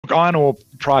Look, iron ore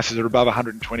prices are above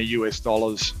 120 US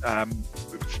dollars.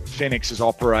 Fenix is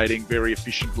operating very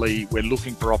efficiently. We're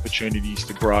looking for opportunities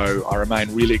to grow. I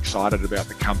remain really excited about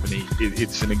the company.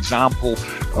 It's an example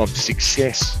of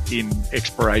success in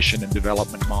exploration and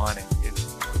development mining.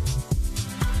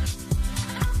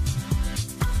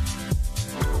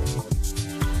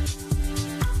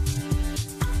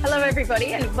 Hello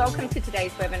everybody and welcome to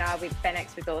today's webinar with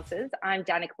Fenix Resources. I'm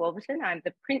Dannika Warburton. I'm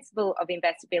the Principal of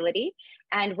Investability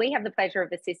and we have the pleasure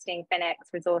of assisting Fenix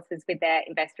Resources with their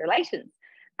investor relations.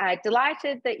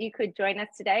 Delighted that you could join us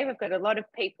today. We've got a lot of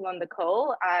people on the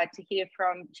call to hear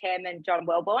from Chairman John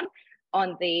Welborn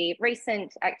on the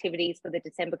recent activities for the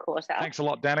December quarter. Thanks a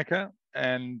lot, Dannika,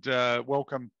 and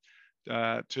welcome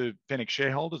to Fenix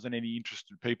shareholders and any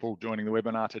interested people joining the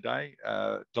webinar today.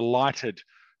 Delighted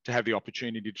to have the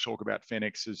opportunity to talk about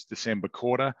Fenix's December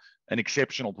quarter, an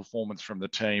exceptional performance from the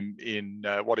team in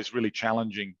what is really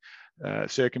challenging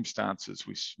circumstances.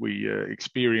 We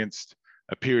experienced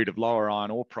a period of lower iron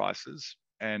ore prices,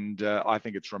 and I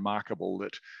think it's remarkable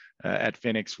that at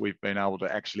Fenix we've been able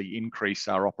to actually increase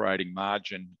our operating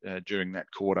margin during that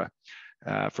quarter.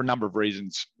 For a number of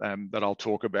reasons that I'll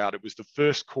talk about. It was the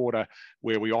first quarter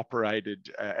where we operated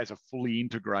as a fully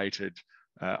integrated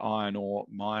iron ore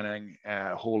mining,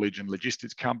 haulage and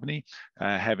logistics company,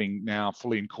 having now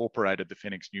fully incorporated the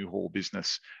Fenix Newhaul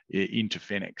business into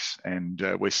Fenix. And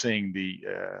we're seeing the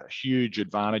huge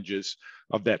advantages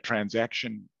of that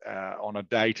transaction on a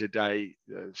day-to-day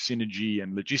synergy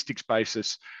and logistics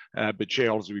basis, but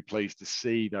shareholders will be pleased to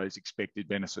see those expected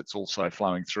benefits also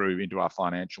flowing through into our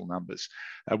financial numbers.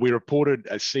 We reported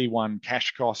a C1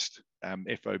 cash cost,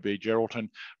 FOB Geraldton,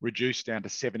 reduced down to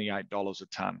 $78 a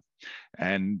tonne.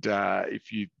 And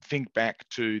if you think back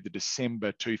to the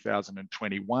December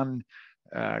 2021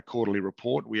 quarterly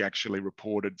report, we actually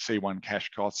reported C1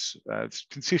 cash costs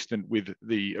consistent with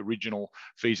the original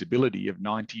feasibility of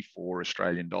 94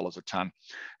 Australian dollars a tonne.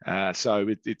 So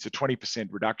it's a 20%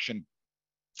 reduction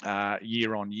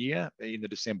year on year in the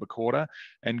December quarter,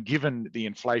 and given the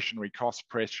inflationary cost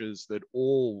pressures that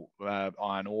all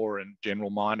iron ore and general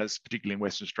miners, particularly in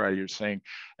Western Australia, are seeing,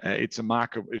 it's a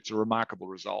remarkable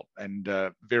result and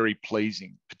very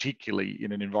pleasing, particularly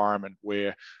in an environment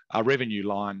where our revenue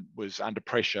line was under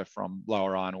pressure from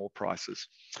lower iron ore prices.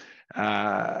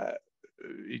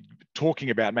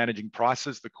 Talking about managing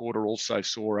prices, the quarter also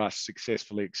saw us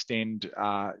successfully extend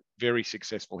our very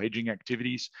successful hedging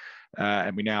activities,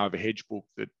 and we now have a hedge book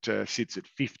that sits at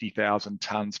 50,000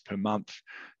 tonnes per month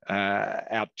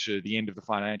out to the end of the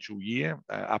financial year,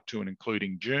 up to and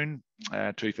including June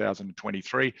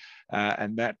 2023,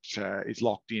 and that is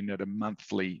locked in at a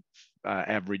monthly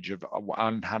average of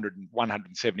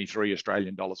 173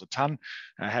 Australian dollars a tonne.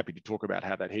 Happy to talk about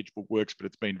how that hedge book works, but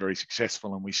it's been very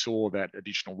successful, and we saw that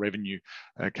additional revenue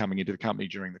coming into the company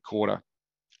during the quarter.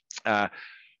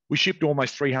 We shipped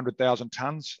almost 300,000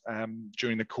 tonnes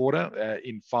during the quarter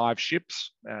in 5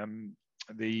 ships.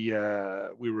 We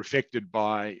were affected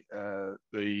by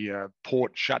the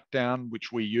port shutdown,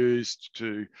 which we used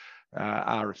to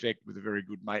our effect with a very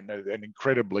good maintenance and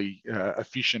incredibly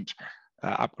efficient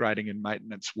upgrading and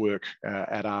maintenance work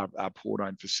at our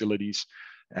port-owned facilities.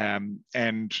 And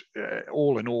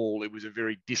all in all, it was a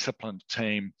very disciplined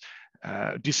team,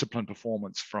 disciplined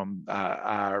performance from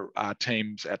our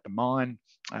teams at the mine,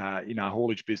 in our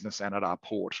haulage business and at our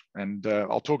port. And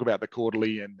I'll talk about the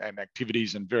quarterly and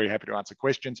activities, and very happy to answer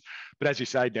questions. But as you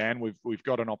say, Dan, we've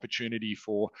got an opportunity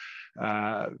for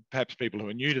perhaps people who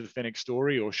are new to the Fenix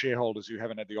story or shareholders who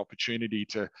haven't had the opportunity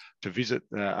to visit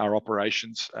our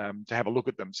operations, to have a look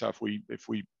at them. So if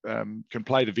we can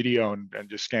play the video and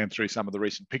just scan through some of the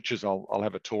recent pictures, I'll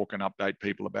have a talk and update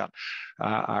people about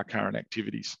our current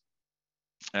activities.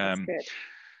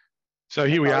 So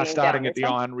here we are, starting at the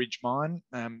Iron Ridge mine.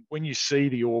 When you see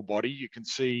the ore body, you can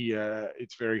see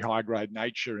its very high-grade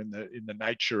nature in the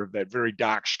nature of that very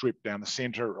dark strip down the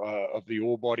centre of the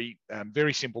ore body.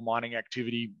 Very simple mining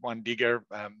activity, one digger,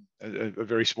 a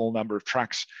very small number of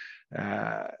trucks.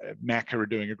 Macca are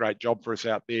doing a great job for us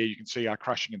out there. You can see our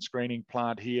crushing and screening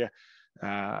plant here,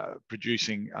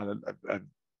 producing a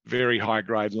very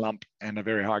high-grade lump and a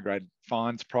very high-grade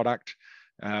fines product.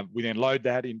 We then load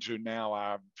that into now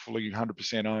our fully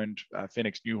 100% owned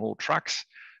Fenix Newhaul trucks.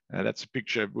 That's a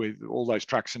picture with all those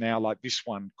trucks are now, like this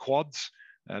one, quads.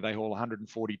 They haul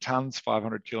 140 tonnes,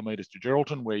 500 kilometres to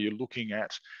Geraldton, where you're looking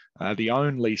at the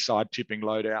only side tipping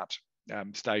loadout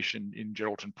station in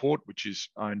Geraldton Port, which is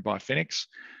owned by Fenix,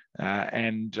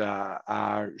 and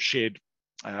our shed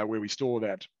where we store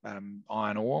that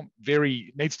iron ore.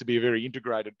 Needs to be a very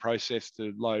integrated process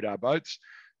to load our boats.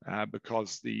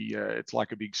 because it's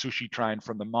like a big sushi train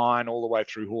from the mine all the way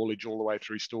through haulage, all the way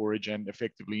through storage, and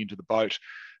effectively into the boat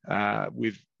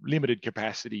with limited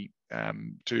capacity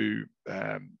to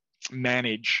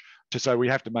manage. So we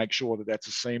have to make sure that that's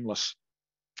a seamless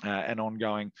and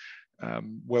ongoing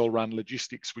well-run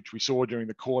logistics, which we saw during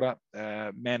the quarter,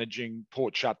 managing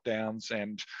port shutdowns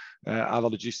and other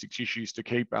logistics issues to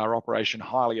keep our operation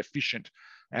highly efficient.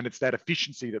 And it's that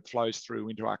efficiency that flows through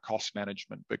into our cost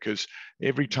management, because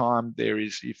every time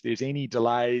if there's any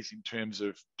delays in terms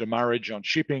of demurrage on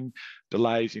shipping,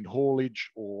 delays in haulage,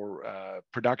 or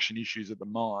production issues at the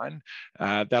mine,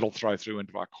 that'll throw through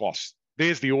into our costs.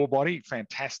 There's the ore body,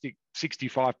 fantastic,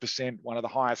 65%, one of the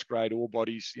highest grade ore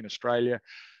bodies in Australia.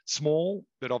 Small,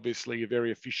 but obviously a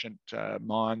very efficient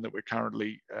mine that we're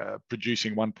currently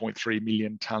producing 1.3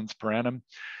 million tonnes per annum.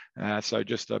 So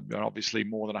just obviously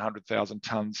more than 100,000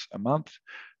 tonnes a month.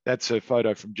 That's a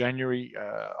photo from January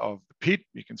of the pit.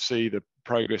 You can see the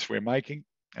progress we're making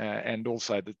and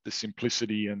also the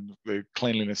simplicity and the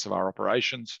cleanliness of our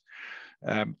operations.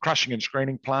 Crushing and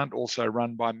screening plant, also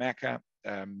run by MACA.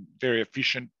 Very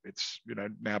efficient. It's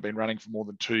now been running for more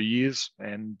than 2 years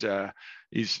and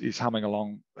is humming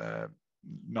along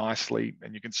nicely.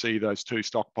 And you can see those two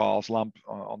stockpiles, lump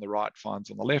on the right,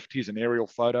 fines on the left. Here's an aerial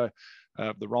photo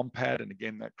of the ROM pad, and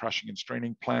again that crushing and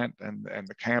screening plant and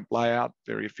the camp layout,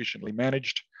 very efficiently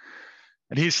managed.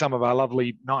 And here's some of our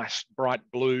lovely, nice, bright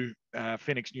blue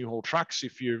Fenix new haul trucks.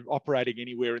 If you're operating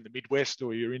anywhere in the Midwest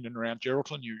or you're in and around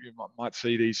Geraldton, you might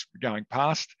see these going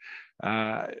past.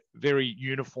 Very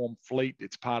uniform fleet.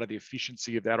 It's part of the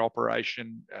efficiency of that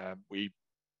operation. We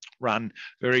run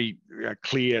very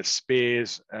clear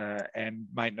spares and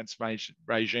maintenance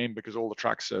regime, because all the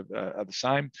trucks are the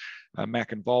same.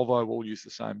 Mac and Volvo all use the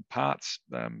same parts,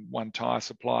 one tyre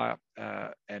supplier,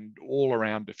 and all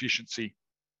around efficiency.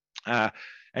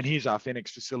 And here's our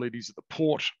Fenix facilities at the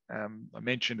port. I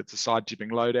mentioned it's a side tipping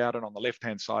loadout, and on the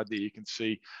left-hand side there you can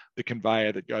see the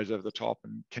conveyor that goes over the top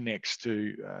and connects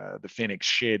to the Fenix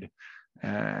shed,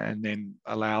 and then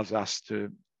allows us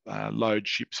to load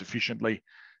ships efficiently,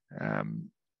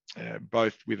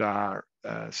 both with our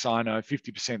Sino,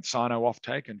 50% Sino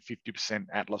offtake and 50%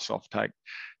 Atlas offtake.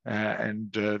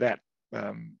 That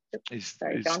is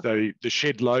the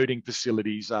shed loading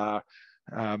facilities are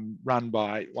run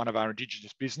by one of our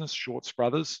Indigenous business, Shorts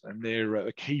Brothers, and they're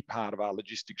a key part of our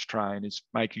logistics train, is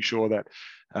making sure that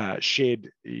shed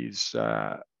is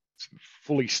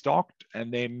fully stocked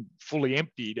and then fully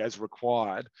emptied as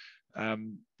required.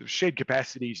 The shed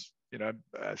capacity is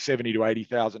 70 to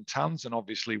 80,000 tonnes, and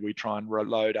obviously we try and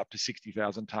load up to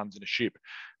 60,000 tonnes in a ship.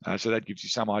 So that gives you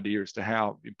some idea as to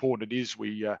how important it is.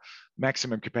 We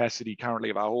maximum capacity currently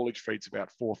of our haulage fleet's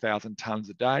about 4,000 tonnes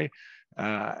a day,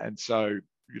 and so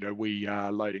we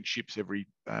are loading ships every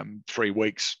 3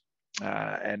 weeks,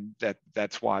 and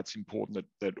that's why it's important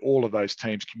that all of those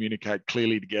teams communicate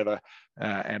clearly together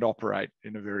and operate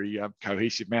in a very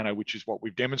cohesive manner, which is what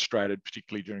we've demonstrated,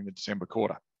 particularly during the December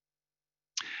quarter.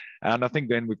 And I think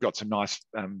then we've got some nice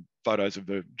photos of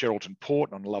the Geraldton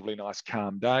port on a lovely, nice,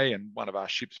 calm day, and one of our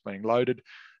ships being loaded.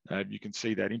 You can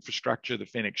see that infrastructure. The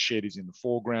Fenix shed is in the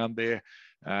foreground there,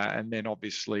 and then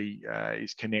obviously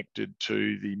is connected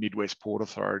to the Midwest Port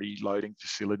Authority loading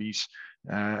facilities.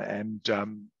 And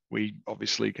we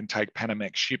obviously can take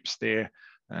Panamax ships there,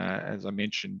 as I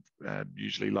mentioned,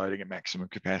 usually loading a maximum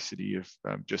capacity of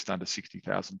just under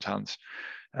 60,000 tonnes.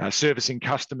 Servicing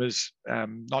customers,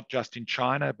 not just in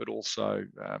China, but also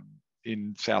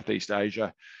in Southeast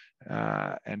Asia.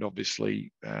 And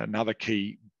obviously another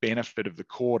key benefit of the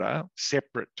quarter,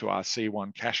 separate to our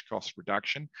C1 cash cost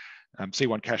reduction.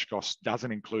 C1 cash cost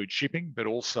doesn't include shipping, but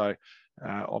also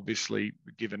obviously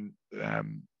given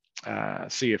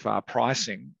CFR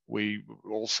pricing, we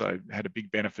also had a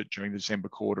big benefit during the December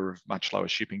quarter of much lower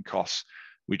shipping costs,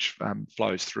 which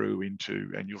flows through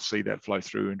into, and you'll see that flow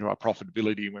through into our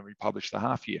profitability when we publish the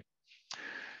half year.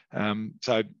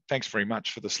 So thanks very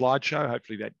much for the slideshow.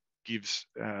 Hopefully that gives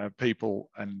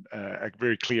people a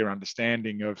very clear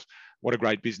understanding of what a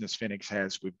great business Fenix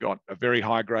has. We've got a very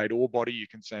high grade ore body, you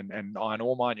can see, and iron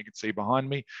ore mine you can see behind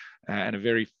me, and a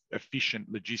very efficient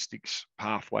logistics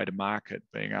pathway to market,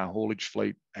 being our haulage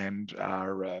fleet and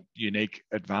our unique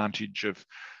advantage of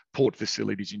port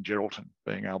facilities in Geraldton,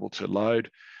 being able to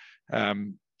load.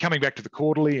 Coming back to the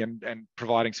quarterly and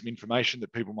providing some information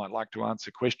that people might like to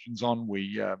answer questions on,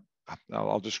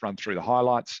 I'll just run through the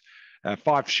highlights.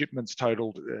 5 shipments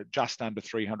totaled just under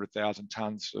 300,000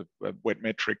 tonnes of wet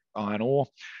metric iron ore.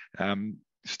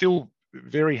 Still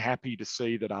very happy to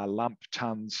see that our lump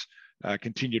tonnes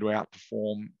continue to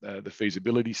outperform the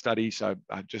feasibility study. So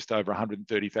just over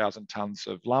 130,000 tonnes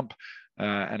of lump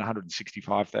and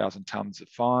 165,000 tonnes of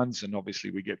fines. And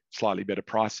obviously we get slightly better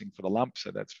pricing for the lump,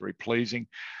 so that's very pleasing.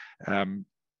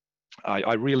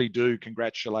 I really do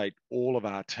congratulate all of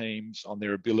our teams on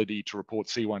their ability to report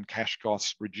C1 cash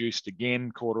costs reduced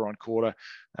again quarter on quarter,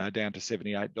 down to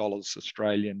 $78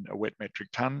 Australian a wet metric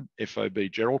tonne, FOB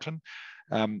Geraldton.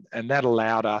 And that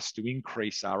allowed us to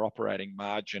increase our operating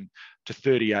margin to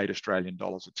 38 Australian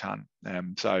dollars a tonne.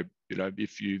 So, you know,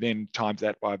 if you then times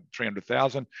that by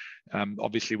 300,000,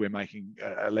 obviously we're making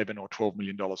 11 or $12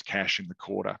 million cash in the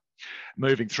quarter.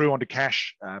 Moving through onto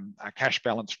cash, our cash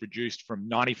balance reduced from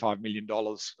 $95 million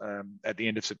at the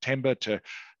end of September to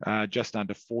just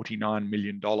under $49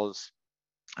 million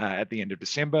at the end of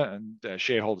December. And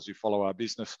shareholders who follow our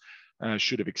business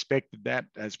should have expected that.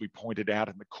 As we pointed out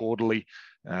in the quarterly,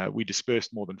 we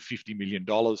dispersed more than $50 million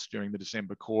during the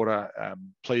December quarter.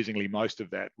 Pleasingly, most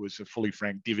of that was a fully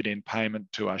franked dividend payment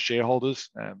to our shareholders,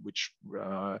 which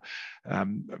the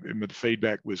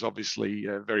feedback was obviously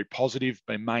very positive,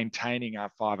 by maintaining our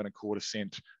 5.25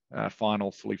 cent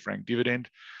final fully franked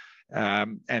dividend.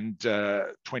 And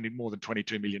more than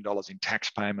 $22 million in tax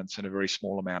payments and a very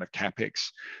small amount of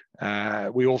capex.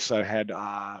 We also had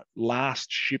our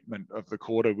last shipment of the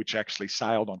quarter, which actually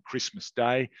sailed on Christmas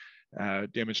Day,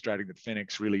 demonstrating that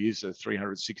Fenix really is a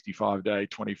 365-day,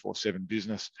 24/7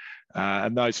 business.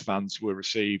 And those funds were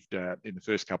received in the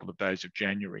first couple of days of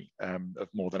January, of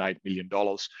more than $8 million.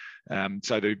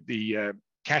 So the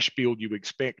cash build you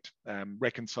expect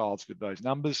reconciles with those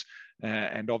numbers,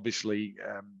 and obviously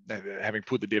having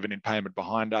put the dividend payment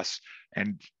behind us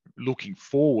and looking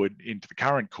forward into the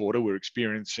current quarter, we're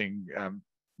experiencing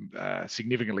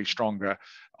significantly stronger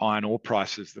iron ore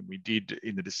prices than we did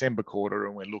in the December quarter,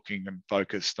 and we're looking and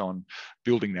focused on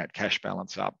building that cash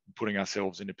balance up, putting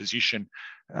ourselves in a position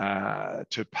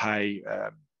to pay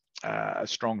a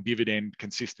strong dividend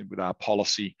consistent with our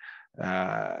policy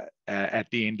at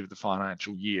the end of the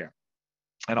financial year.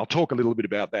 And I'll talk a little bit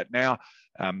about that now.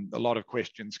 A lot of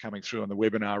questions coming through on the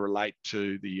webinar relate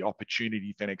to the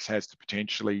opportunity Fenix has to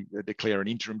potentially declare an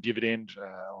interim dividend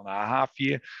on our half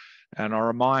year. And I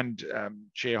remind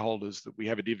shareholders that we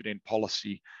have a dividend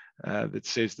policy that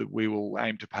says that we will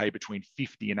aim to pay between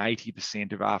 50 and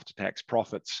 80% of after-tax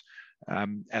profits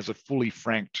as a fully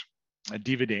franked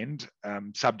dividend,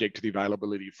 subject to the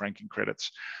availability of franking credits.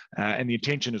 And the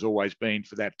intention has always been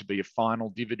for that to be a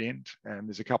final dividend. And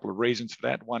there's a couple of reasons for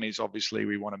that. One is obviously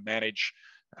we want to manage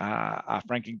our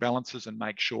franking balances and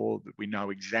make sure that we know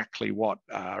exactly what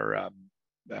our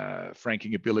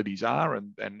franking abilities are.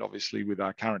 And obviously with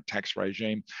our current tax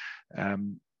regime,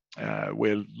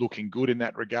 we're looking good in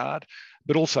that regard.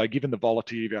 But also, given the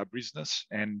volatility of our business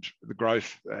and the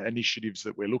growth initiatives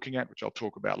that we're looking at, which I'll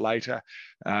talk about later,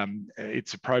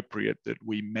 it's appropriate that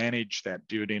we manage that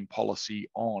dividend policy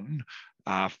on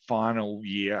our final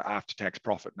year after-tax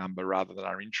profit number rather than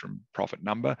our interim profit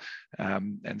number.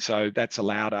 And so that's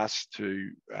allowed us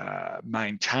to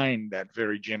maintain that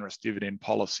very generous dividend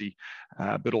policy,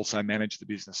 but also manage the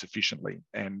business efficiently.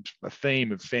 And the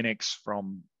theme of Fenix,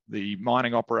 from the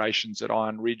mining operations at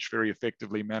Iron Ridge, very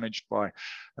effectively managed by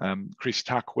Chris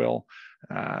Tuckwell,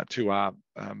 to our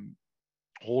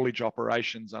haulage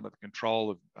operations under the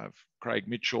control of Craig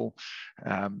Mitchell,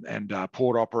 and our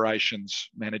port operations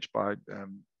managed by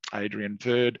Adrian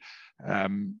Third,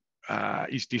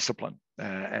 is discipline.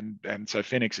 And so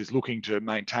Fenix is looking to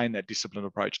maintain that disciplined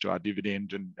approach to our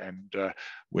dividend, and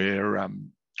we're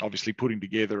obviously putting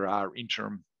together our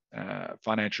interim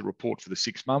financial report for the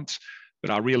 6 months. But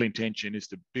our real intention is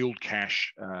to build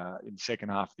cash in the second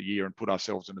half of the year and put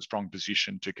ourselves in a strong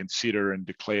position to consider and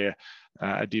declare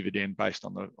a dividend based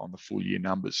on the full year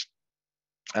numbers.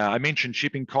 I mentioned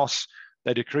shipping costs.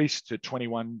 They decreased to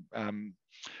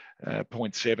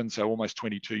 21.7, so almost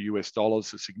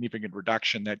 $22, a significant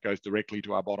reduction that goes directly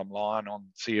to our bottom line on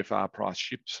CFR price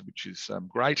ships, which is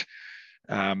great.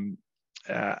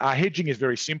 Our hedging is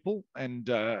very simple, and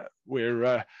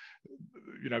we're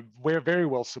very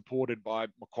well supported by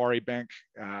Macquarie Bank.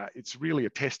 It's really a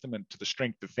testament to the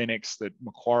strength of Fenix that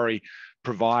Macquarie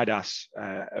provide us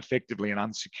effectively an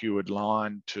unsecured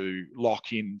line to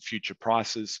lock in future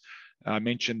prices. I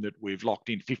mentioned that we've locked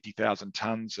in 50,000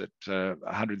 tonnes at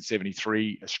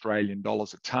 173 Australian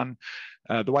dollars a tonne.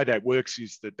 The way that works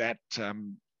is that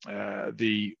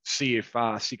the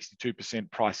CFR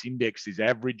 62% price index is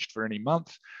averaged for any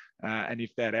month. And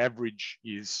if that average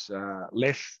is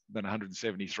less than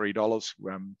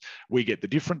 $173, we get the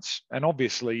difference. And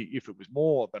obviously, if it was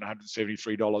more than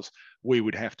 $173, we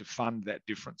would have to fund that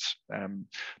difference.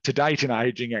 To date in our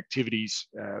hedging activities,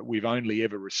 we've only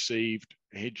ever received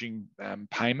hedging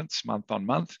payments month on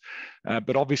month.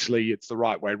 But obviously, it's the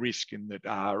right way risk in that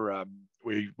our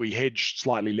we hedge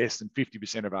slightly less than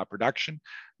 50% of our production,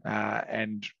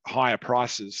 and higher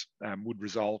prices would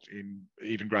result in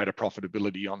even greater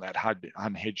profitability on that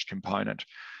unhedged component.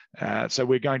 So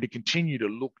we're going to continue to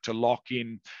look to lock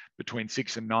in between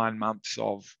 6 and 9 months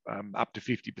of up to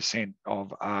 50%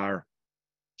 of our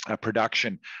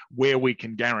production, where we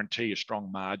can guarantee a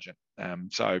strong margin.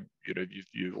 So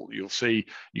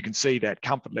you can see that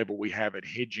comfort level we have at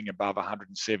hedging above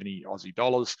 170 Aussie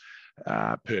dollars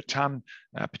per tonne,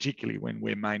 particularly when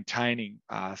we're maintaining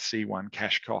our C1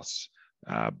 cash costs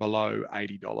below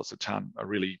 $80 a tonne. A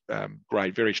really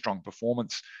great, very strong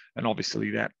performance, and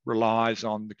obviously that relies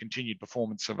on the continued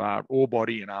performance of our ore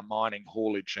body and our mining,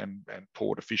 haulage and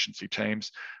port efficiency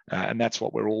teams, and that's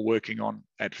what we're all working on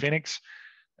at Fenix.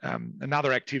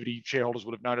 Another activity shareholders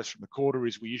would have noticed from the quarter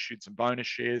is we issued some bonus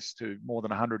shares to more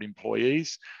than 100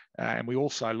 employees, and we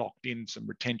also locked in some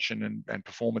retention and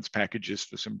performance packages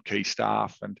for some key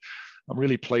staff. And I'm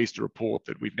really pleased to report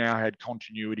that we've now had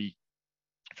continuity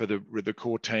for the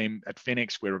core team at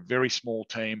Fenix. We're a very small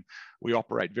team. We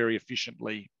operate very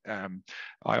efficiently. I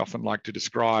often like to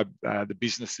describe the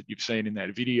business that you've seen in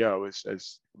that video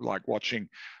as like watching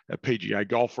a PGA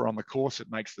golfer on the course.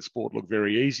 It makes the sport look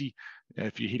very easy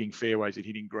if you're hitting fairways and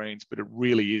hitting greens, but it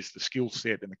really is the skill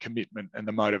set and the commitment and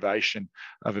the motivation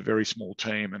of a very small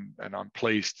team. And I'm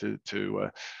pleased to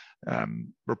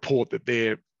report that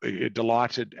they're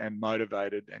delighted and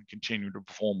motivated and continue to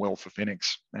perform well for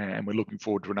Fenix. And we're looking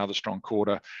forward to another strong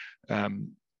quarter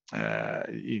in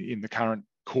the current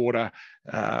quarter.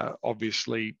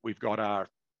 Obviously, we've got our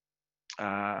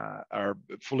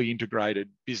fully integrated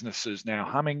businesses now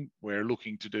humming. We're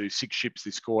looking to do 6 ships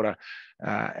this quarter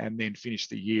and then finish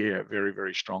the year very,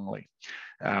 very strongly.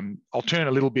 I'll turn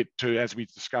a little bit to, as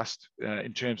we've discussed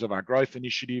in terms of our growth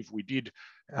initiative, we did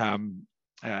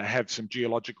have some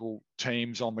geological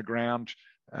teams on the ground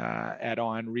at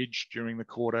Iron Ridge during the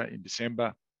quarter in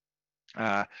December.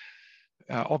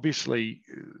 Obviously,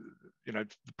 the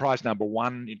prize number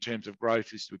one in terms of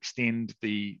growth is to extend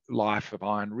the life of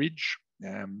Iron Ridge.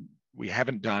 We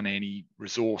haven't done any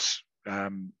resource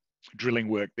drilling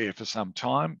work there for some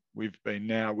time. We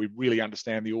really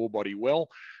understand the ore body well,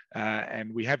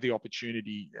 and we have the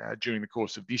opportunity during the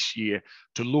course of this year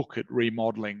to look at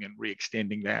remodeling and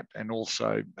re-extending that, and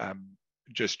also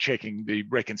just checking the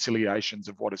reconciliations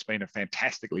of what has been a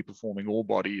fantastically performing ore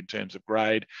body in terms of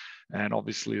grade. And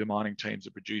obviously the mining teams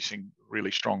are producing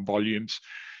really strong volumes.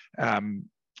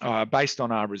 Based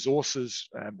on our resources,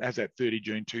 as at 30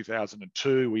 June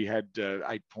 2002, we had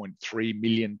 8.3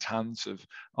 million tonnes of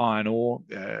iron ore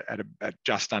at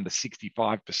just under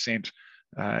 65%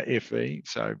 Fe,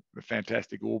 so a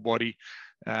fantastic ore body.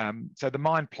 So the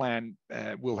mine plan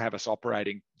will have us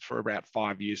operating for about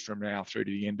 5 years from now through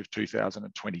to the end of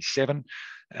 2027.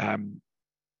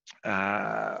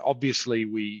 Obviously,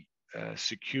 we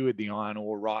secured the iron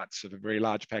ore rights of a very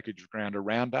large package of ground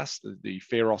around us, the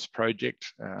Pharos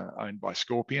project owned by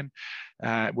Scorpion.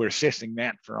 We're assessing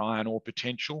that for iron ore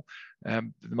potential.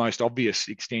 The most obvious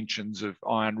extensions of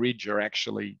Iron Ridge are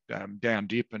actually down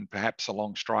dip and perhaps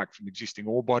along strike from the existing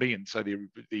ore body. And so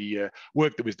the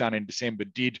work that was done in December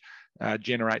did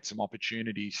generate some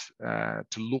opportunities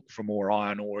to look for more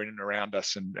iron ore in and around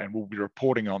us, and we'll be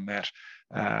reporting on that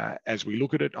as we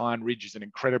look at it. Iron Ridge is an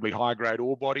incredibly high-grade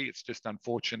ore body. It's just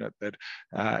unfortunate that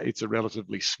it's a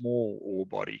relatively small ore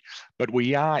body, but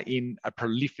we are in a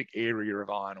prolific area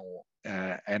of iron ore.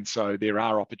 And so there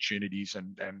are opportunities,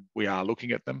 and we are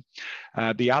looking at them.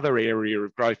 The other area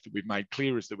of growth that we've made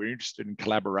clear is that we're interested in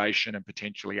collaboration and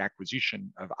potentially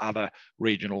acquisition of other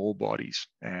regional ore bodies.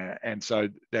 And so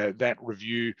that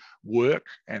review work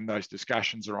and those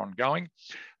discussions are ongoing.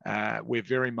 We're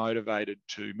very motivated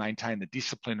to maintain the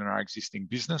discipline in our existing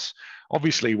business.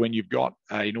 Obviously, when you've got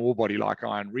an ore body like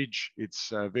Iron Ridge,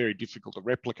 it's very difficult to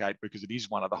replicate because it is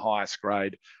one of the highest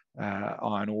grade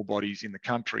iron ore bodies in the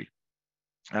country.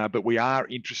 But we are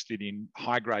interested in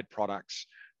high-grade products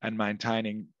and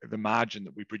maintaining the margin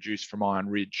that we produce from Iron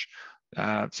Ridge.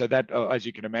 So that, as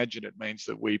you can imagine, it means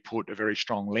that we put a very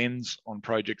strong lens on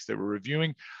projects that we're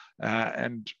reviewing.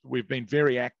 And we've been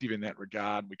very active in that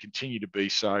regard. We continue to be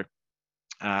so.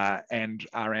 And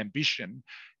our ambition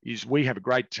is we have a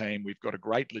great team. We've got a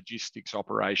great logistics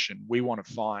operation. We want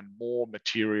to find more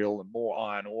material and more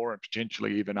iron ore and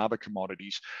potentially even other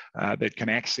commodities that can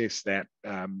access that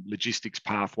logistics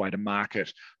pathway to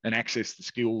market and access the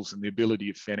skills and the ability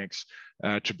of Fenix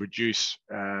to produce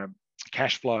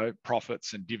cash flow,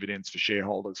 profits and dividends for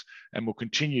shareholders. And we'll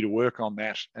continue to work on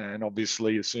that. And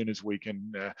obviously, as soon as we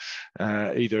can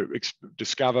either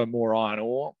discover more iron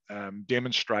ore,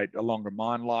 demonstrate a longer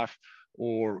mine life,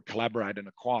 or collaborate and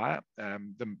acquire,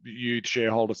 you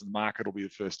shareholders and the market will be the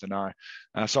first to know.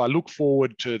 So I look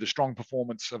forward to the strong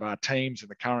performance of our teams in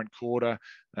the current quarter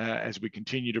as we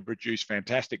continue to produce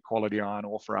fantastic quality iron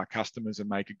ore for our customers and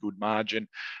make a good margin,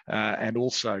 and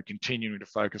also continuing to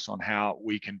focus on how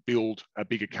we can build a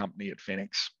bigger company at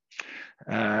Fenix.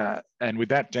 And with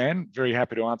that, Dan, very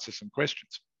happy to answer some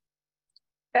questions.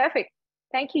 Perfect.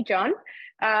 Thank you, John.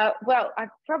 Well, I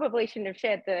probably shouldn't have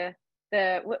shared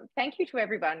thank you to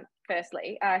everyone,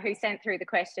 firstly, who sent through the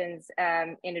questions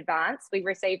in advance. We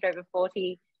received over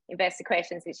 40 investor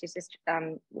questions, which is just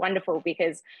wonderful,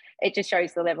 because it just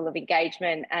shows the level of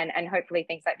engagement, and hopefully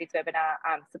things like this webinar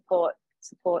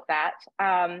support that.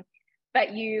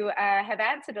 But you have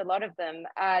answered a lot of them.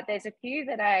 There's a few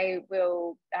that I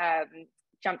will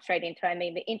jump straight into. I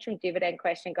mean, the interim dividend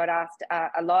question got asked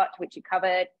a lot, which you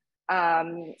covered.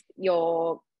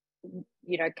 Your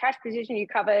cash position you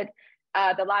covered.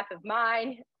 The life of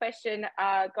mine question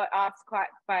got asked quite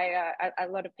by a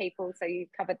lot of people, so you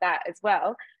covered that as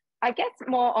well. I guess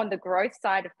more on the growth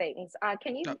side of things.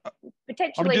 Can you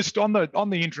potentially... I mean, just on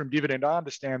the interim dividend, I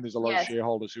understand there's a lot of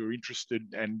shareholders who are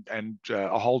interested and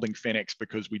are holding Fenix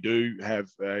because we do have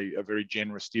a very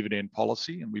generous dividend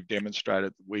policy, and we've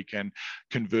demonstrated that we can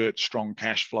convert strong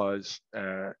cash flows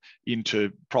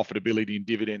into profitability and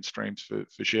dividend streams for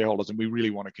shareholders, and we really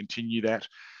want to continue that.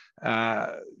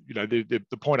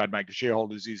 The point I'd make to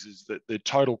shareholders is that the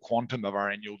total quantum of our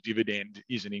annual dividend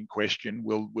isn't in question.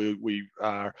 We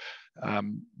are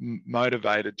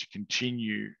motivated to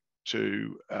continue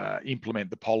to implement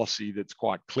the policy that's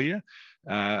quite clear,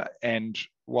 and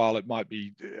while it might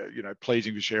be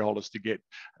pleasing for shareholders to get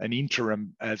an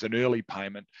interim as an early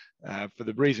payment, for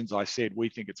the reasons I said, we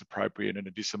think it's appropriate and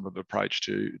a disciplined approach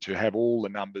to have all the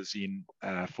numbers in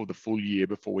for the full year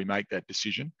before we make that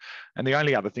decision. And the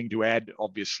only other thing to add,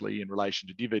 obviously, in relation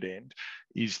to dividend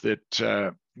is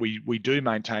that we do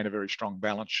maintain a very strong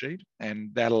balance sheet, and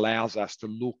that allows us to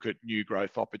look at new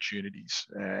growth opportunities.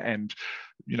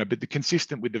 But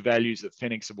consistent with the values that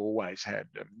Fenix have always had.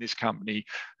 This company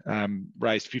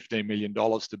raised $15 million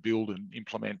to build and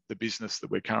implement the business that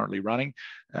we're currently running.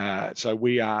 So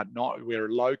we're a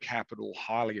low capital,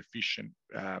 highly efficient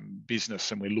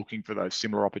business, and we're looking for those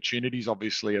similar opportunities.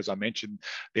 Obviously, as I mentioned,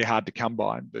 they're hard to come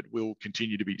by, but we'll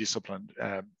continue to be disciplined,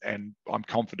 and I'm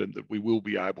confident that we will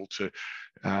be able to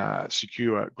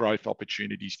secure growth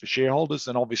opportunities for shareholders.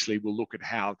 And obviously we'll look at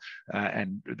how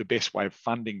and the best way of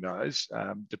funding those,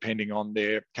 depending on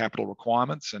their capital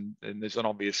requirements, and there's an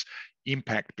obvious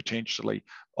impact potentially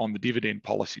on the dividend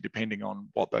policy depending on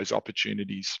what those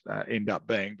opportunities end up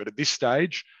being. But at this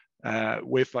stage,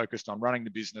 we're focused on running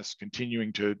the business,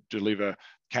 continuing to deliver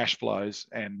cash flows,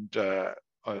 and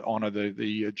honour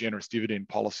the generous dividend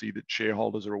policy that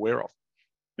shareholders are aware of.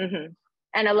 Mm-hmm.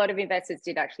 And a lot of investors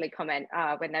did actually comment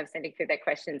when they were sending through their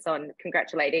questions on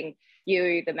congratulating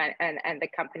you and the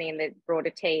company and the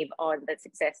broader team on the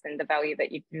success and the value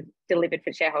that you've delivered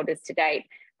for shareholders to date.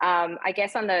 I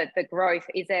guess on the growth,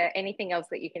 is there anything else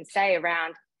that you can say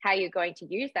around how you're going to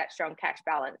use that strong cash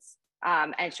balance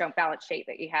and strong balance sheet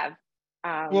that you have?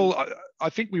 Well, I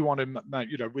think we want to,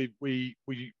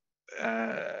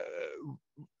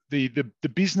 the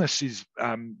business is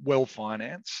well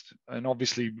financed, and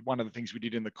obviously one of the things we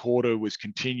did in the quarter was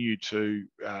continue to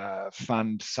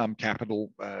fund some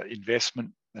capital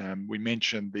investment. We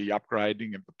mentioned the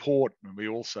upgrading of the port, and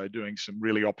we're also doing some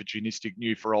really opportunistic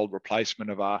new for old replacement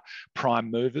of our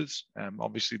prime movers.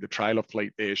 Obviously the trailer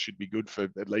fleet there should be good for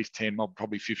at least 10,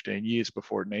 probably 15 years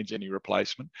before it needs any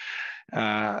replacement.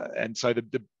 And so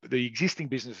the existing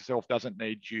business itself doesn't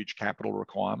need huge capital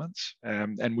requirements,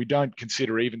 and we don't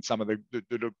consider even some of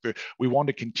we want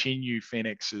to continue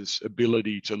Fenix's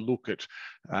ability to look at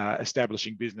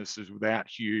establishing businesses without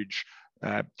huge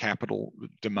capital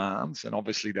demands, and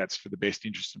obviously that's for the best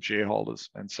interest of shareholders.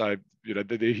 And so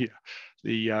the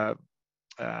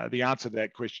answer to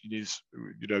that question is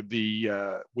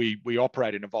we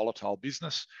operate in a volatile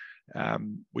business.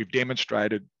 We've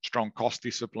demonstrated strong cost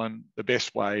discipline. The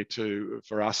best way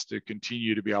for us to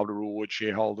continue to be able to reward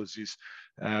shareholders is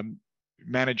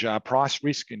manage our price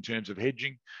risk in terms of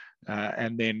hedging,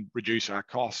 and then reduce our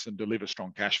costs and deliver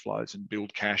strong cash flows and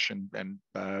build cash, and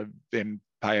then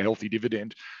pay a healthy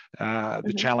dividend.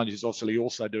 The challenge is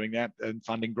also doing that and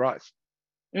funding growth.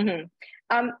 Mm-hmm.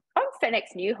 On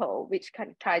Fenix Newhaul, which kind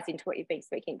of ties into what you've been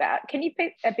speaking about, can you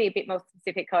be a bit more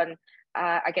specific on,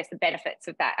 I guess, the benefits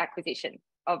of that acquisition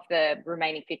of the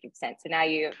remaining 50%? So now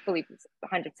you're fully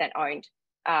 100%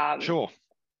 owned. Sure.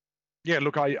 Yeah.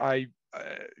 Look, I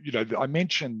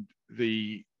mentioned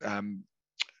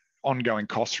ongoing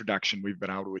cost reduction we've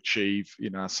been able to achieve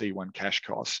in our C1 cash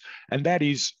costs. And that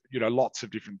is, lots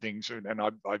of different things. And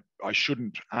I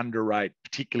shouldn't underrate,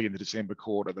 particularly in the December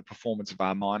quarter, the performance of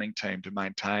our mining team to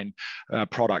maintain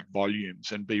product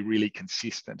volumes and be really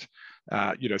consistent.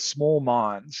 Small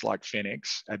mines like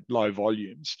Fenix at low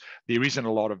volumes, there isn't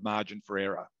a lot of margin for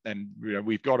error. And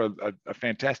we've got a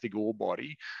fantastic ore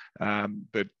body,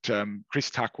 but Chris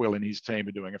Tuckwell and his team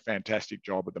are doing a fantastic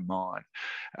job at the mine.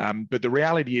 But the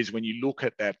reality is, when you look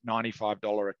at that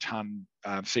 $95 a tonne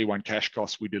C1 cash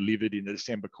costs we delivered in the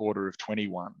December quarter of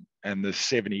 21 and the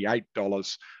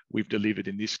 $78 we've delivered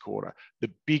in this quarter,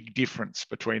 the big difference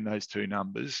between those two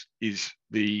numbers is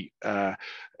the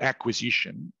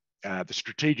acquisition, the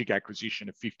strategic acquisition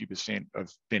of 50%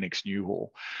 of Fenix Newhaul.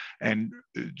 And,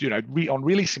 on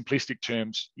really simplistic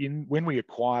terms, when we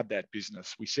acquired that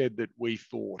business, we said that we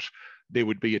thought there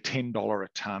would be a $10 a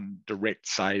tonne direct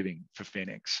saving for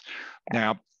Fenix.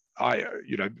 Now,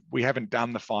 we haven't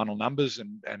done the final numbers,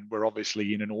 and we're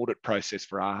obviously in an audit process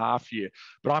for our half year,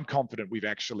 but I'm confident we've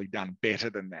actually done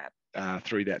better than that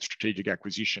through that strategic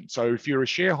acquisition. So if you're a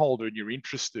shareholder and you're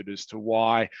interested as to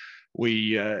why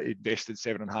we invested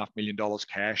 $7.5 million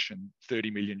cash and 30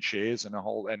 million shares and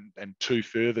and two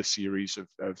further series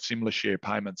of similar share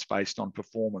payments based on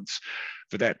performance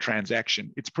for that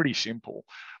transaction, it's pretty simple.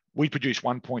 We produce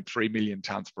 1.3 million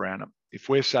tonnes per annum. If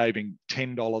we're saving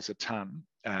 $10 a tonne,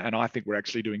 and I think we're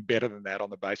actually doing better than that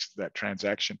on the basis of that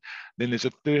transaction, then there's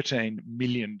a $13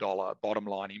 million bottom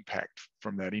line impact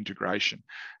from that integration.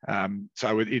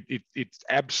 So it's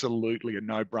absolutely a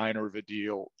no-brainer of a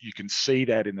deal. You can see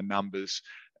that in the numbers.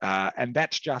 And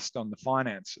that's just on the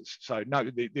finances. So no,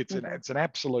 it's an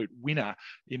absolute winner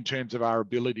in terms of our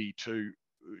ability to,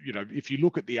 if you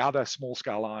look at the other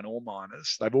small-scale iron ore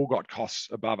miners, they've all got costs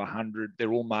above 100.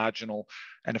 They're all marginal,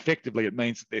 and effectively it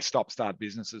means that they're stop-start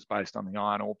businesses based on the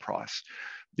iron ore price.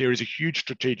 There is a huge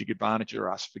strategic advantage for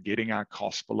us for getting our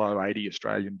costs below 80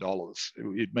 Australian dollars.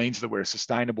 It means that we're a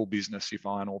sustainable business if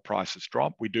iron ore prices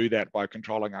drop. We do that by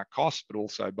controlling our costs, but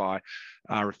also by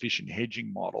our efficient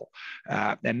hedging model.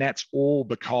 And that's all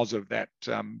because of that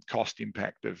cost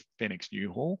impact of Fenix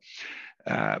Newhaul.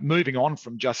 Moving on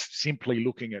from just simply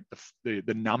looking at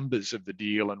the numbers of the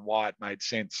deal and why it made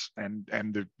sense, and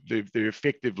the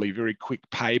effectively very quick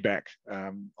payback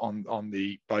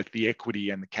on both the equity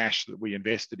and the cash that we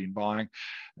invested in buying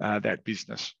that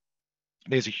business.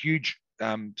 There's a huge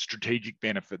strategic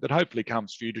benefit that hopefully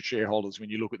comes through to shareholders when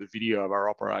you look at the video of our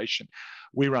operation.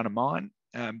 We run a mine,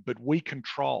 but we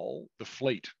control the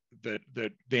fleet that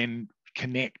then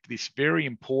connect this very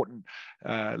important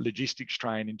logistics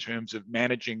train in terms of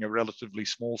managing a relatively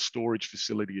small storage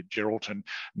facility at Geraldton,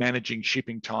 managing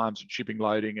shipping times and shipping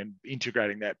loading, and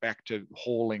integrating that back to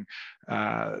hauling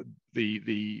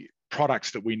the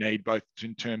products that we need, both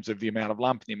in terms of the amount of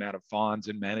lump and the amount of fines,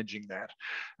 and managing that.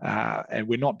 And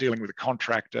we're not dealing with a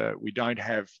contractor. We don't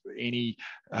have any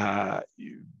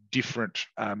different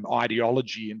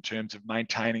ideology in terms of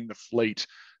maintaining the fleet,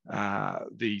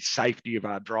 the safety of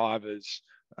our drivers,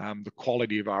 the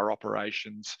quality of our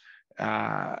operations.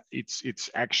 It's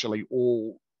actually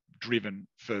all driven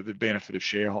for the benefit of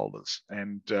shareholders,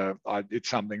 and it's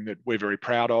something that we're very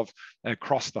proud of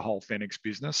across the whole Fenix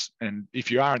business. And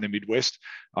if you are in the Midwest,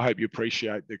 I hope you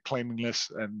appreciate the cleanliness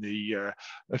and the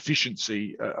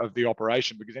efficiency of the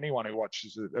operation, because anyone who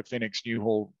watches a Fenix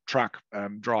Newhaul truck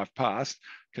drive past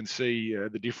can see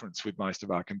the difference with most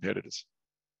of our competitors.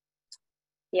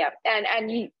 Yeah,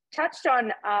 and you touched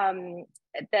on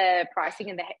the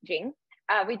pricing and the hedging.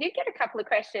 We did get a couple of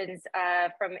questions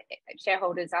from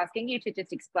shareholders asking you to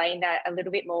just explain that a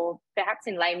little bit more, perhaps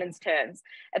in layman's terms,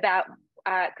 about,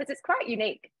 because it's quite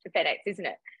unique to Fenix, isn't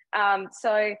it?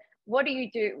 So what do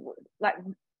you do? Like,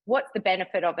 what's the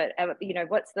benefit of it?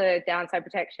 What's the downside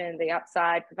protection, the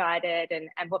upside provided, and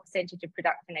what percentage of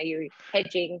production are you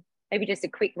hedging? Maybe just a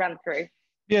quick run through.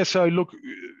 Yeah, so look,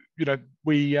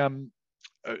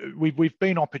 we've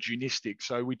been opportunistic,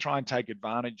 so we try and take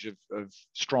advantage of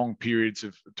strong periods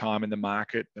of time in the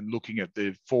market and looking at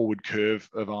the forward curve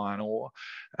of iron ore,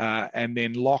 and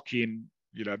then lock in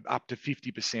up to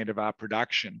 50% of our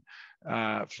production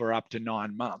for up to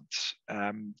 9 months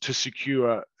to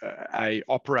secure a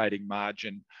operating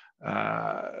margin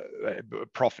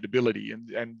profitability.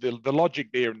 And the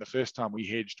logic there in the first time we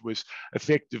hedged was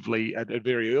effectively at a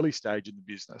very early stage in the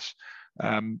business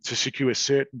to secure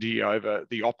certainty over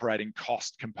the operating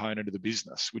cost component of the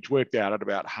business, which worked out at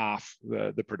about half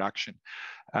the production.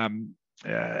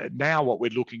 now what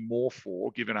we're looking more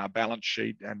for, given our balance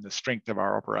sheet and the strength of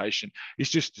our operation, is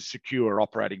just to secure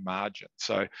operating margin.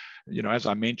 So, as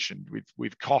I mentioned,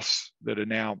 with costs that are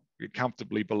now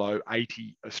comfortably below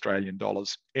 80 Australian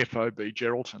dollars FOB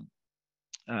Geraldton.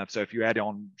 So if you add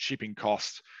on shipping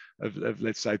costs of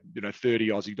let's say 30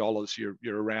 Aussie dollars, you're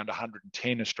around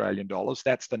 110 Australian dollars.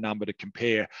 That's the number to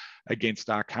compare against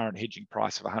our current hedging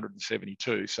price of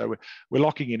 172. So we're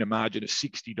locking in a margin of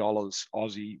 60 dollars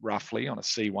Aussie roughly on a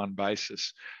C1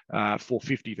 basis for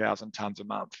 50,000 tonnes a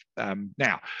month.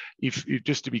 Now, if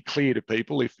just to be clear to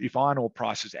people, if iron ore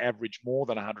prices average more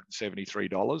than 173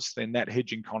 dollars, then that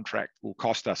hedging contract will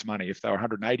cost us money. If they're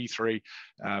 183,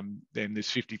 then there's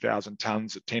 50,000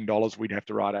 tonnes at $10, we'd have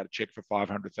to write out a check for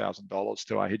 $500,000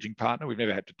 to our hedging partner. We've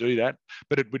never had to do that,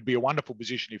 but it would be a wonderful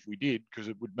position if we did, because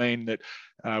it would mean that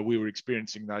we were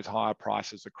experiencing those higher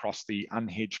prices across the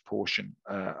unhedged portion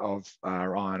of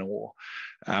our iron ore.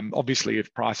 Obviously,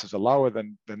 if prices are lower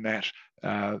than that,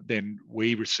 then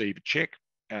we receive a check,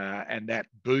 and that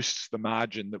boosts the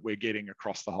margin that we're getting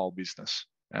across the whole business.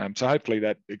 So hopefully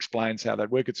that explains how that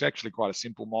works. It's actually quite a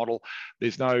simple model.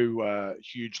 There's no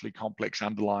hugely complex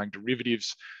underlying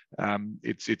derivatives.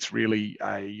 It's really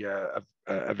a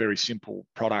very simple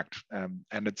product,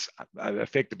 and it's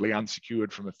effectively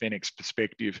unsecured from a Fenix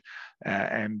perspective,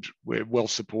 and we're well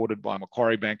supported by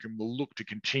Macquarie Bank, and we'll look to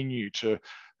continue to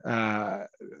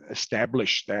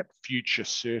establish that future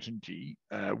certainty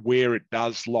where it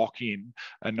does lock in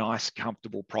a nice,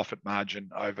 comfortable profit margin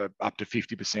over up to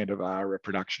 50% of our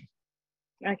production.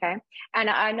 Okay, and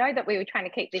I know that we were trying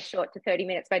to keep this short to 30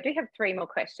 minutes, but I do have 3 more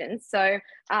questions. So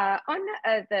I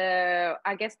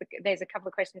guess there's a couple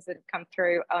of questions that have come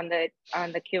through on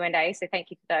the Q&A, so thank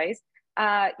you for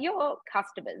those. Your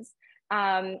customers,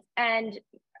 and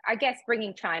I guess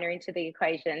bringing China into the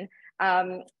equation,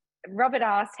 Robert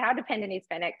asked, how dependent is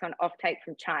Fenix on offtake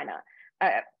from China?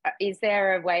 Is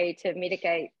there a way to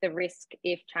mitigate the risk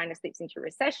if China slips into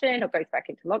recession or goes back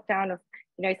into lockdown, or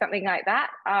something like that?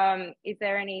 Is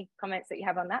there any comments that you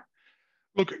have on that?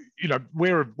 Look,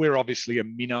 we're obviously a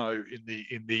minnow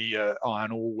in the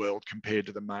iron ore world compared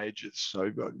to the majors.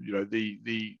 So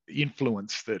the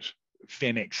influence that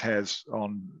Fenix has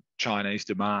on Chinese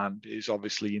demand is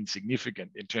obviously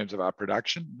insignificant in terms of our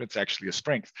production. It's actually a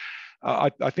strength.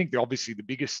 I think obviously the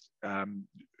biggest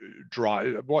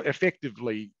drive,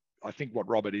 effectively, I think what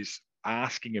Robert is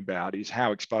asking about is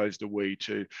how exposed are we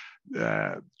to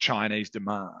Chinese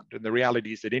demand? And the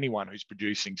reality is that anyone who's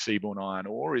producing seaborne iron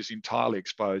ore is entirely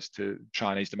exposed to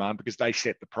Chinese demand because they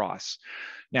set the price.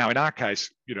 Now, in our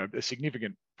case, a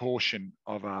significant portion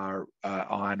of our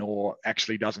iron ore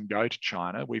actually doesn't go to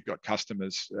China. We've got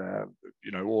customers,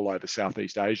 all over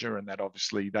Southeast Asia, and that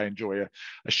obviously they enjoy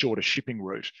a shorter shipping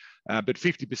route. But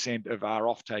 50% of our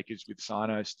offtake is with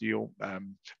Sinosteel.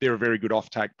 They're a very good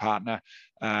offtake partner.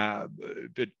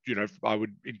 But I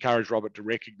would encourage Robert to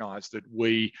recognise that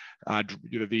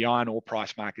the iron ore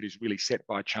price market is really set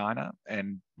by China,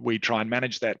 and we try and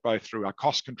manage that both through our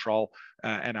cost control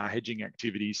and our hedging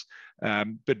activities.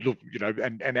 But look,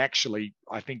 and actually,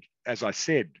 I think, as I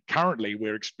said, currently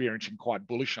we're experiencing quite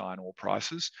bullish iron ore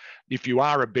prices. If you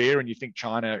are a bear and you think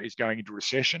China is going into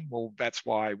recession, well, that's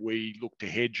why we look to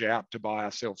hedge out to buy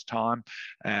ourselves time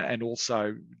and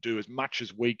also do as much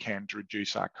as we can to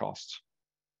reduce our costs.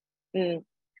 And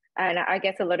I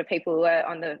guess a lot of people are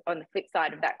on the flip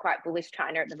side of that, quite bullish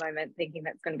China at the moment, thinking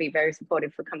that's going to be very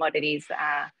supportive for commodities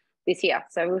this year.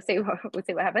 So we'll see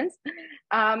what happens.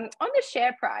 On the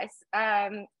share price,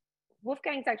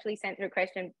 Wolfgang's actually sent through a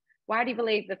question. Why do you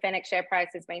believe the Fenix share price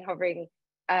has been hovering,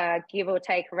 give or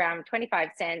take, around 25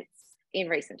 cents in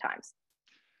recent times?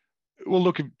 Well,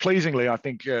 look, pleasingly, I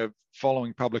think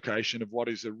following publication of what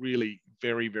is a really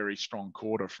very, very strong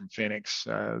quarter from Fenix,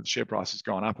 the share price has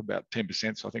gone up about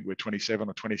 10%. So I think we're 27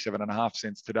 or 27.5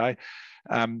 cents today.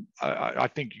 I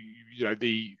think,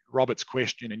 the Robert's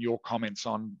question and your comments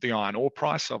on the iron ore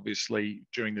price, obviously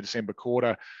during the December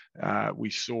quarter, we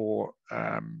saw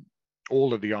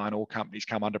all of the iron ore companies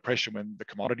come under pressure when the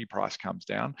commodity price comes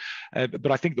down.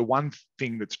 But I think the one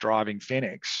thing that's driving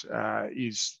Fenix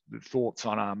is the thoughts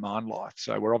on our mine life.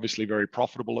 So we're obviously very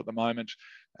profitable at the moment,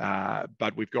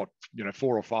 but we've got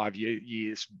 4 or 5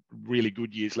 years, really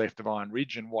good years left of Iron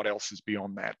Ridge, and what else is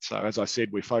beyond that? So as I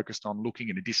said, we're focused on looking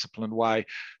in a disciplined way.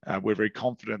 We're very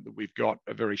confident that we've got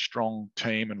a very strong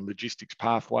team and logistics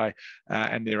pathway,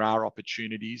 and there are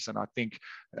opportunities. And I think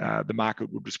the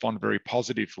market would respond very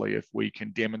positively if we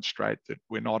can demonstrate that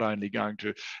we're not only going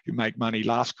to make money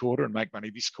last quarter and make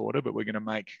money this quarter, but we're going to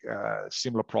make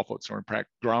similar profits, or in fact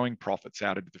growing profits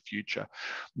out into the future.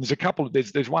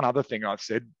 There's one other thing I've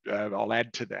said, I'll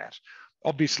add to that.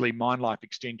 Obviously, mine life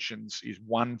extensions is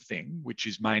one thing, which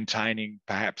is maintaining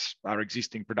perhaps our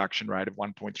existing production rate of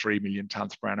 1.3 million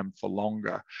tonnes per annum for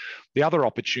longer. The other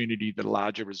opportunity that a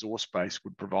larger resource base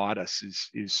would provide us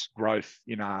is growth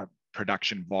in our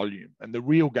production volume. And the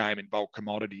real game in bulk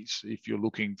commodities, if you're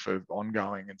looking for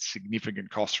ongoing and significant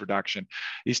cost reduction,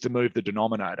 is to move the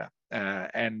denominator.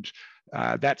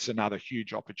 That's another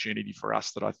huge opportunity for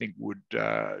us that I think would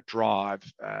drive,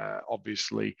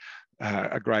 obviously,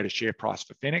 a greater share price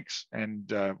for Fenix.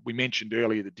 And we mentioned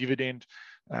earlier the dividend,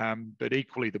 but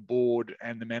equally the board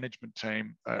and the management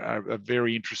team are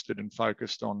very interested and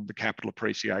focused on the capital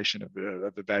appreciation of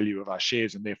the value of our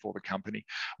shares and therefore the company.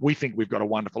 We think we've got a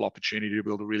wonderful opportunity to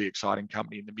build a really exciting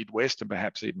company in the Midwest and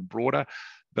perhaps even broader.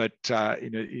 But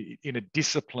in a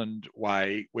disciplined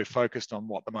way, we're focused on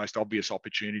what the most obvious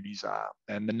opportunities are.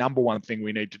 And the number one thing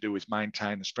we need to do is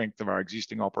maintain the strength of our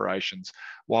existing operations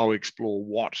while we explore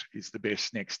what is the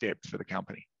best next step for the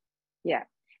company. Yeah.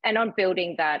 And on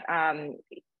building that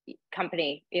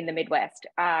company in the Midwest,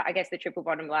 I guess the triple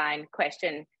bottom line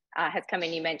question has come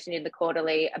in. You mentioned in the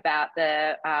quarterly about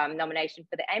the nomination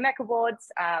for the AMAC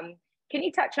Awards. Can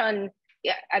you touch on,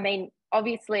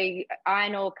 obviously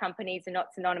iron ore companies are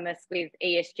not synonymous with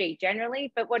ESG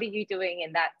generally, but what are you doing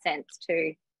in that sense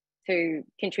to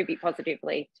contribute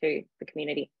positively to the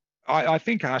community? I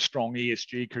think our strong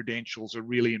ESG credentials are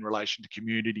really in relation to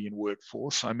community and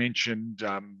workforce. I mentioned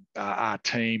our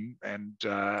team and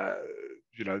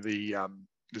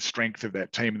the strength of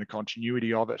that team and the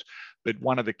continuity of it. But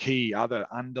one of the key other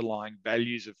underlying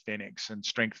values of Fenix and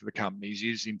strength of the companies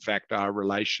is, in fact, our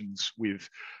relations with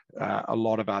a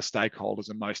lot of our stakeholders,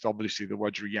 and most obviously the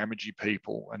Wadjuri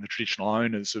people and the traditional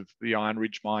owners of the Iron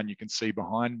Ridge mine you can see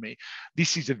behind me.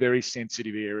 This is a very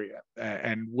sensitive area,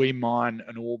 and we mine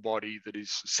an ore body that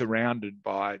is surrounded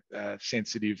by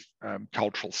sensitive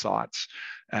cultural sites,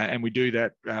 and we do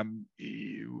that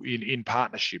in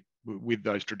partnership with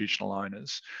those traditional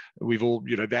owners. We've all,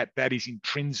 that is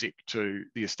intrinsic to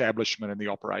the establishment and the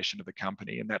operation of the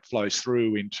company, and that flows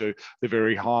through into the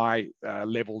very high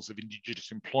levels of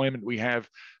Indigenous employment we have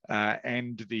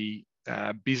and the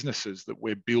businesses that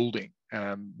we're building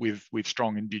with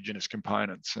strong Indigenous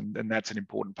components, and that's an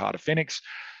important part of Fenix.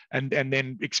 And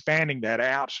then expanding that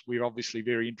out, we're obviously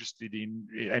very interested in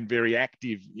and very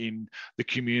active in the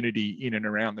community in and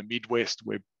around the Midwest.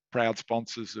 We're proud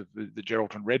sponsors of the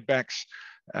Geraldton Redbacks,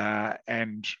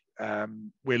 and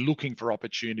we're looking for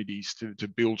opportunities to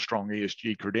build strong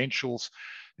ESG credentials.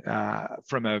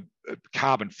 From a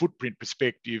carbon footprint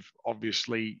perspective,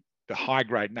 obviously the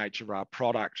high-grade nature of our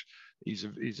product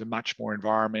is a much more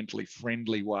environmentally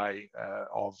friendly way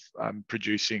of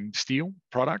producing steel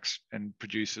products, and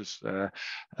produces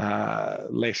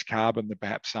less carbon than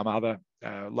perhaps some other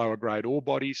lower grade ore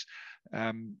bodies.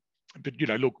 But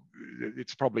look,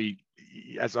 it's probably,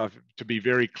 to be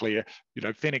very clear,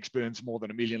 Fenix burns more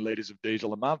than 1 million litres of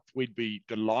diesel a month. We'd be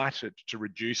delighted to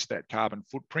reduce that carbon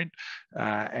footprint,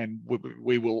 and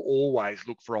we will always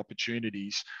look for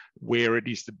opportunities where it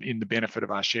is in the benefit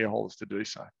of our shareholders to do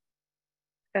so.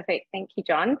 Perfect. Thank you,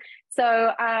 John.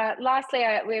 So lastly,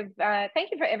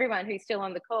 thank you for everyone who's still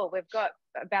on the call. We've got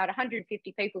about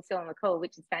 150 people still on the call,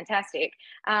 which is fantastic.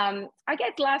 I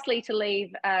guess lastly, to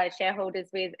leave shareholders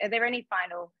with, are there any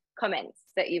final comments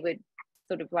that you would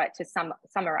sort of like to sum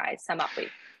up with?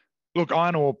 Look,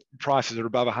 iron ore prices are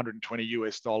above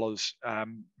 $120.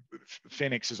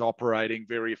 Fenix is operating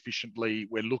very efficiently.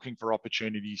 We're looking for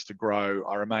opportunities to grow.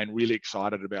 I remain really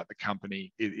excited about the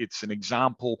company. It's an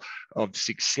example of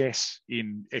success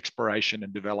in exploration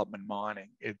and development mining.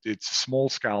 It's a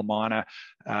small-scale miner.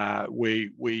 The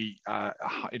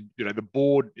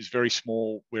board is very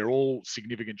small. We're all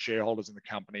significant shareholders in the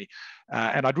company,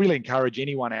 and I'd really encourage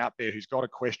anyone out there who's got a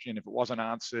question, if it wasn't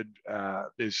answered,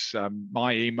 there's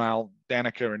my email,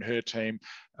 Dannika and her team.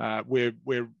 We're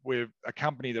a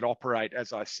company that operate,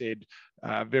 as I said,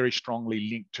 very strongly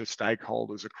linked to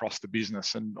stakeholders across the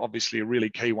business, and obviously a really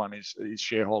key one is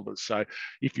shareholders. So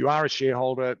if you are a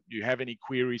shareholder, you have any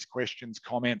queries, questions,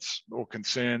 comments or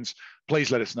concerns,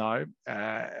 please let us know.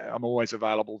 I'm always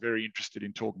available, very interested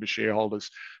in talking to shareholders,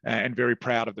 and very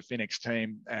proud of the Fenix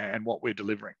team and what we're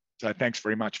delivering. So thanks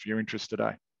very much for your interest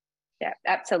today. Yeah,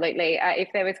 absolutely. If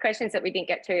there was questions that we didn't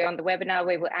get to on the webinar,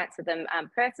 we will answer them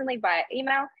personally via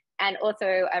email, and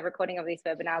also a recording of this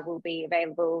webinar will be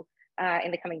available in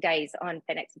the coming days on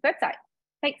Fenix's website.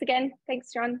 Thanks again.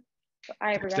 Thanks, John.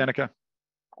 Bye, everyone. Thanks, Dannika.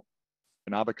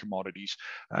 And other commodities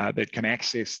that can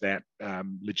access that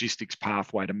logistics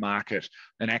pathway to market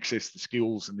and access the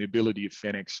skills and the ability of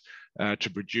Fenix to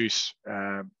produce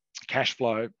cash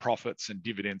flow, profits, and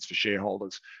dividends for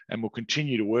shareholders. And we'll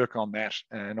continue to work on that.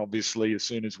 And obviously, as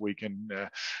soon as we can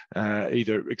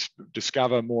either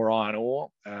discover more iron ore,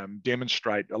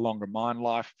 demonstrate a longer mine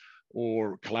life,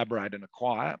 or collaborate and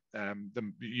acquire,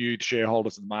 you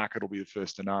shareholders in the market will be the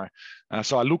first to know.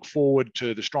 So I look forward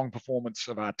to the strong performance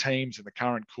of our teams in the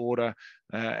current quarter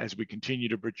as we continue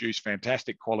to produce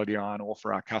fantastic quality iron ore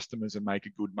for our customers and make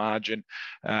a good margin,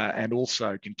 and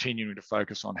also continuing to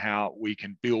focus on how we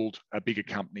can build a bigger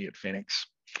company at Fenix.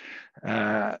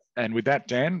 And with that,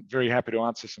 Dan, very happy to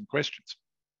answer some questions.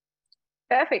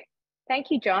 Perfect.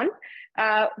 Thank you, John.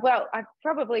 Well, I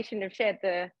probably shouldn't have shared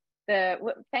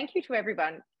thank you to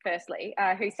everyone, firstly,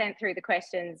 who sent through the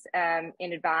questions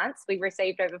in advance. We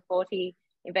received over 40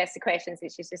 investor questions,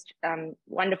 which is just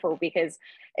wonderful, because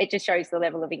it just shows the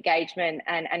level of engagement,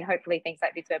 and hopefully things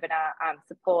like this webinar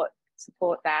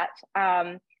support that.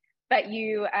 But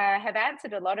you have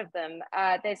answered a lot of them.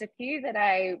 There's a few that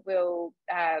I will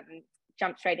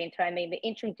jump straight into. I mean, the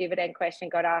interim dividend question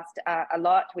got asked a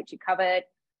lot, which you covered.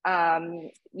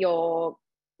 Your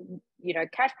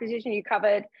cash position you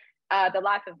covered. The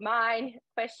life of mine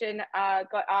question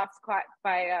got asked quite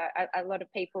by a lot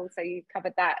of people, so you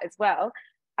covered that as well.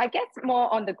 I guess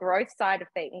more on the growth side of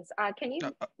things. Can you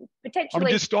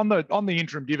potentially just on the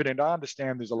interim dividend? I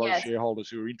understand there's a lot Yes. of shareholders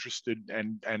who are interested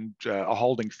and are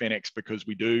holding Fenix because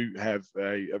we do have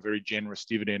a very generous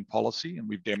dividend policy, and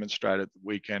we've demonstrated that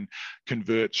we can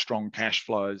convert strong cash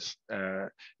flows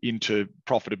into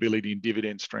profitability and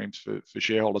dividend streams for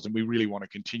shareholders, and we really want to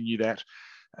continue that.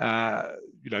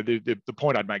 The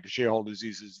point I'd make to shareholders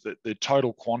is that the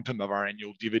total quantum of our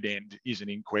annual dividend isn't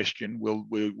in question.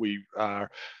 We are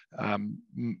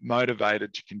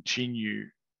motivated to continue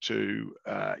to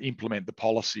implement the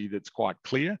policy that's quite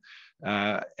clear,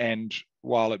 and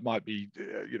while it might be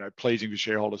pleasing for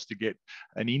shareholders to get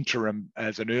an interim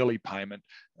as an early payment,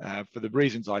 for the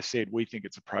reasons I said, we think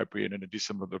it's appropriate and a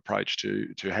disciplined approach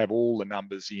to have all the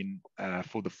numbers in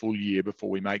for the full year before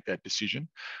we make that decision.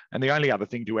 And the only other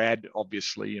thing to add,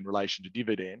 obviously, in relation to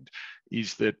dividend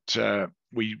is that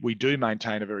we do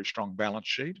maintain a very strong balance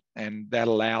sheet, and that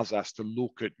allows us to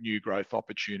look at new growth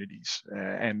opportunities.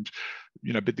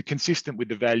 But consistent with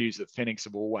the values that Fenix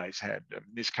have always had.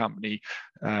 This company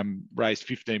raised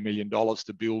 $15 million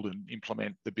to build and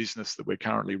implement the business that we're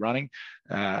currently running.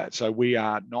 So we're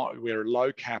a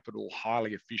low capital,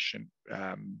 highly efficient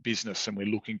business, and we're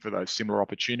looking for those similar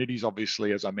opportunities.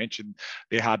 Obviously, as I mentioned,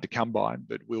 they're hard to come by,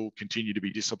 but we'll continue to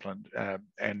be disciplined,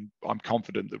 and I'm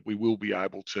confident that we will be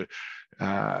able to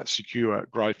secure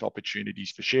growth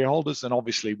opportunities for shareholders. And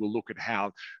obviously, we'll look at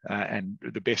how and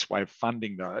the best way of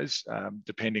funding those,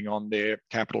 depending on their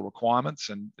capital requirements,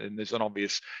 and there's an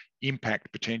obvious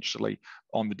impact potentially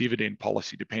on the dividend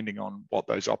policy depending on what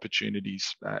those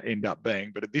opportunities end up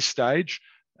being. But at this stage,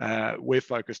 we're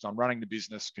focused on running the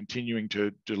business, continuing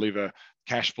to deliver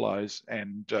cash flows,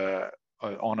 and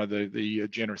honour the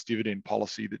generous dividend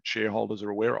policy that shareholders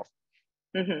are aware of.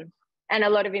 Mm-hmm. And a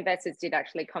lot of investors did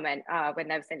actually comment when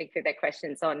they were sending through their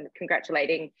questions on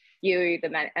congratulating you,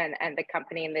 and the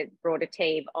company and the broader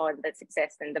team on the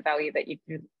success and the value that you've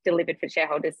delivered for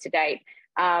shareholders to date.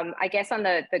 I guess on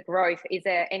the growth, is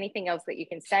there anything else that you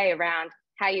can say around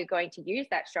how you're going to use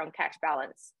that strong cash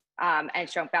balance and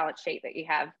strong balance sheet that you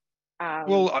have?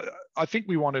 Well, I think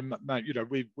we want to,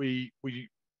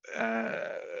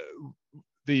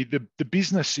 the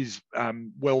business is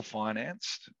well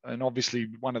financed, and obviously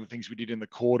one of the things we did in the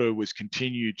quarter was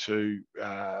continue to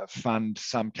fund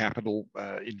some capital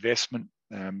investment.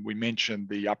 We mentioned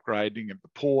the upgrading of the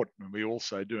port, and we're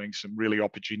also doing some really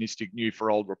opportunistic new for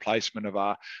old replacement of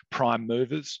our prime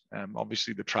movers.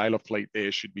 Obviously, the trailer fleet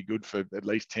there should be good for at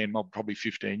least 10, probably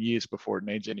 15 years before it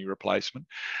needs any replacement.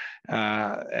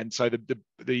 And so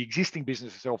the existing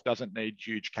business itself doesn't need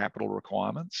huge capital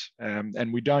requirements,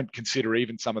 and we don't consider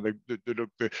even some of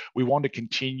we want to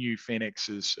continue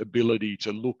Fenix's ability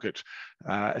to look at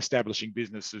establishing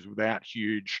businesses without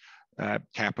huge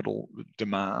capital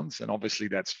demands, and obviously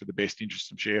that's for the best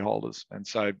interest of shareholders. And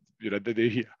so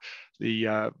the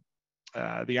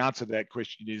answer to that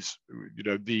question is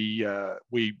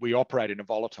we operate in a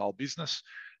volatile business.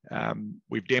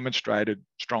 We've demonstrated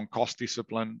strong cost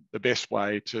discipline. The best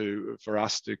way for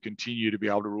us to continue to be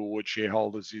able to reward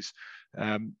shareholders is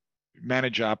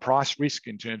manage our price risk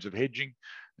in terms of hedging,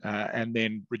 and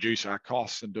then reduce our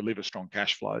costs and deliver strong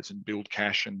cash flows and build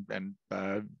cash, and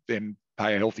then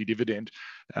pay a healthy dividend.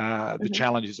 The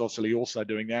challenge is also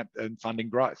doing that and funding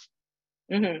growth.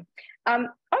 Mm-hmm. On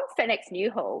Fenix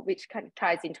Newhaul, which kind of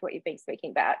ties into what you've been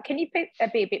speaking about, can you be a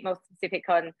bit more specific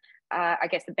on, I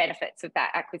guess, the benefits of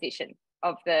that acquisition?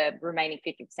 of the remaining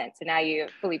 50%. So now you're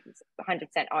fully 100%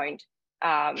 owned.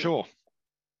 Sure.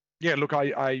 Yeah, look,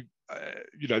 I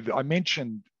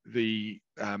mentioned the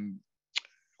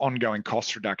ongoing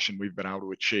cost reduction we've been able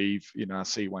to achieve in our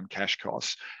C1 cash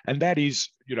costs. And that is,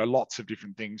 lots of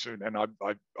different things. And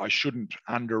I shouldn't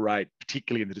underrate,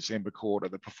 particularly in the December quarter,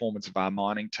 the performance of our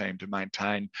mining team to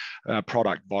maintain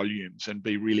product volumes and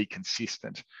be really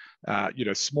consistent.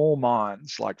 Small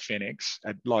mines like Fenix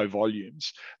at low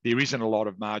volumes, there isn't a lot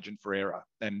of margin for error.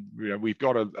 And we've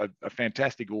got a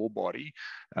fantastic ore body,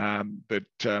 but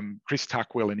Chris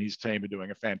Tuckwell and his team are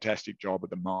doing a fantastic job at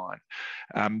the mine.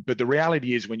 But the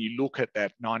reality is, when you look at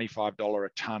that $95 a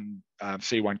tonne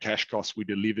C1 cash costs we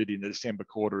delivered in the December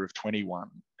quarter of 21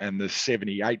 and the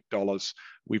 $78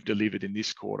 we've delivered in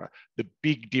this quarter, the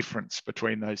big difference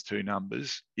between those two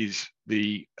numbers is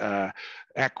the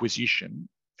acquisition,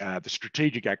 the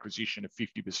strategic acquisition of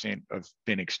 50% of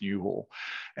Fenix Newhaul.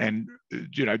 And,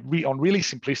 on really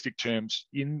simplistic terms,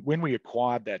 when we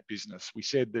acquired that business, we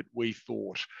said that we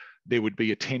thought there would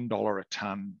be a $10 a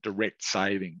tonne direct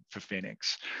saving for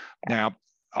Fenix. Now,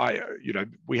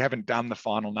 we haven't done the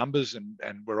final numbers, and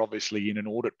we're obviously in an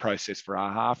audit process for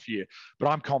our half year, but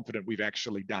I'm confident we've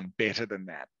actually done better than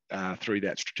that through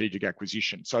that strategic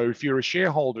acquisition. So if you're a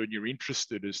shareholder and you're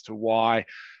interested as to why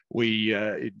we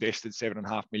invested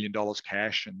 $7.5 million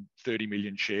cash and 30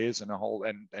 million shares and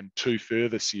and two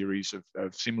further series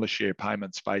of similar share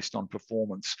payments based on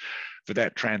performance for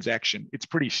that transaction, it's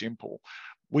pretty simple.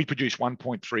 We produce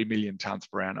 1.3 million tonnes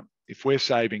per annum. If we're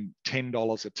saving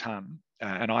 $10 a tonne,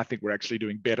 and I think we're actually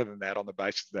doing better than that on the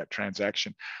basis of that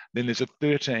transaction, then there's a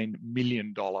 $13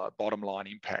 million bottom line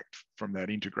impact from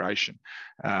that integration.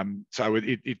 So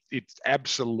it's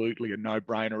absolutely a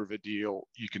no-brainer of a deal.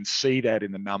 You can see that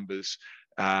in the numbers.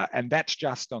 And that's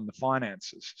just on the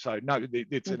finances. So no,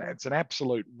 it's an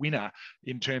absolute winner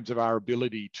in terms of our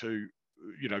ability to,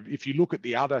 if you look at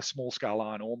the other small-scale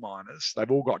iron ore miners,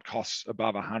 they've all got costs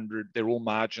above 100. They're all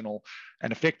marginal.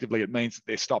 And effectively, it means that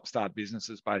they're stop-start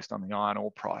businesses based on the iron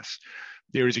ore price.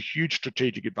 There is a huge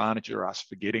strategic advantage for us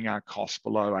for getting our costs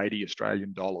below 80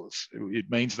 Australian dollars. It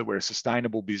means that we're a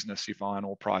sustainable business if iron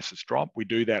ore prices drop. We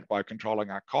do that by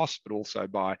controlling our costs, but also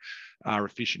by our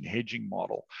efficient hedging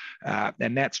model.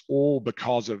 And that's all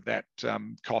because of that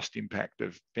cost impact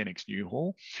of Fenix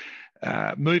Newhaul.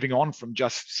 Moving on from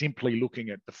just simply looking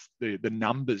at the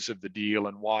numbers of the deal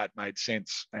and why it made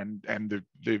sense, and the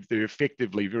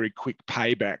effectively very quick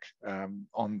payback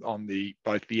on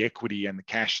both the equity and the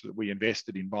cash that we invested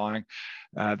in buying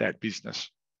that business.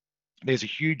 There's a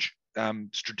huge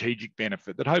strategic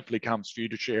benefit that hopefully comes through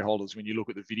to shareholders when you look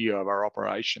at the video of our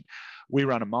operation. We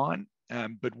run a mine,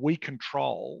 but we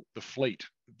control the fleet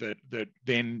that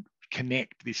then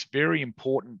connect this very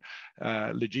important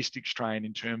logistics train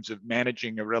in terms of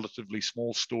managing a relatively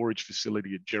small storage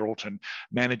facility at Geraldton,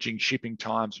 managing shipping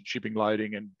times and shipping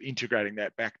loading, and integrating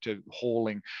that back to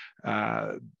hauling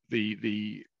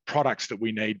the products that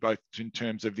we need, both in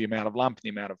terms of the amount of lump and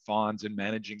the amount of fines, and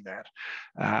managing that.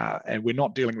 And we're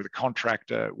not dealing with a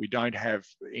contractor. We don't have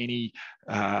any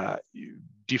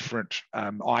different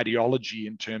ideology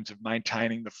in terms of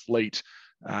maintaining the fleet,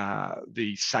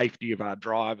 the safety of our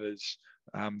drivers,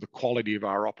 the quality of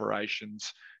our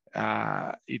operations.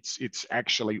 It's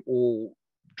actually all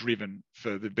driven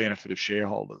for the benefit of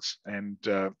shareholders. And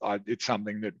it's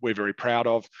something that we're very proud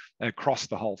of across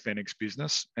the whole Fenix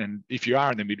business. And if you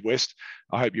are in the Midwest,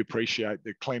 I hope you appreciate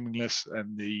the cleanliness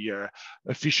and the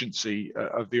efficiency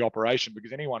of the operation,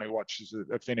 because anyone who watches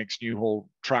a Fenix Newhaul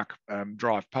truck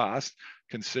drive past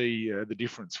can see the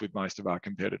difference with most of our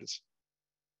competitors.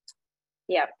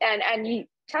 Yeah, and you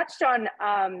touched on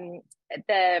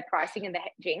the pricing and the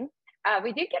hedging.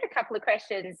 We did get a couple of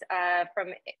questions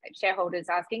from shareholders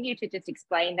asking you to just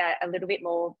explain that a little bit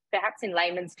more, perhaps in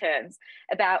layman's terms,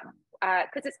 about,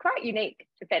 because it's quite unique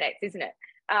to Fenix, isn't it?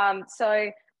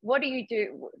 So what do you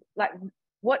do? Like,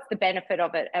 what's the benefit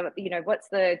of it? What's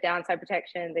the downside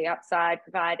protection, the upside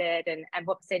provided, and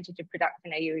what percentage of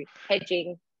production are you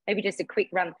hedging? Maybe just a quick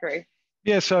run through.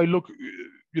 Yeah, so look,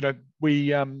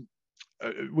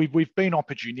 we've been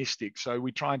opportunistic, so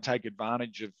we try and take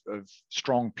advantage of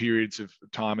strong periods of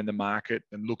time in the market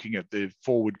and looking at the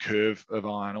forward curve of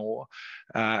iron ore,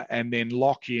 and then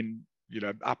lock in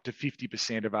up to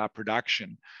 50% of our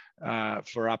production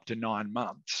for up to 9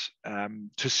 months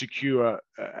to secure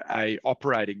a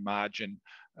operating margin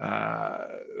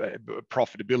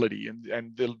profitability.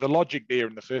 And the logic there,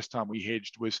 in the first time we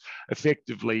hedged, was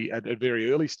effectively at a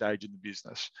very early stage in the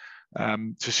business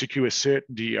to secure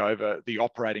certainty over the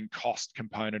operating cost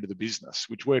component of the business,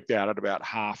 which worked out at about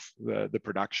half the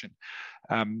production.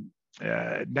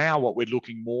 now what we're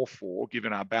looking more for,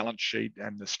 given our balance sheet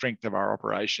and the strength of our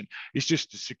operation, is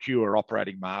just to secure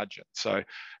operating margin. So,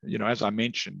 as I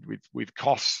mentioned, with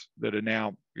costs that are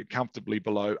now comfortably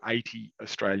below 80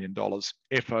 Australian dollars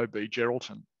FOB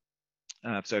Geraldton.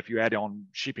 So if you add on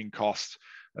shipping costs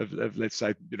of let's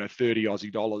say 30 Aussie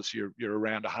dollars, you're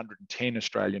around 110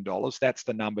 Australian dollars. That's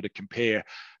the number to compare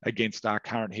against our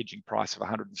current hedging price of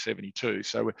 172.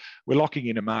 So we're locking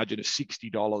in a margin of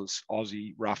 $60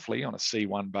 Aussie roughly on a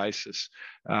C1 basis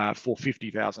for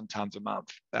 50,000 tonnes a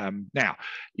month. Now,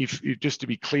 if just to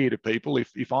be clear to people,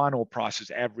 if iron ore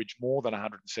prices average more than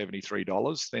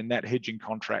 $173, then that hedging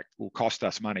contract will cost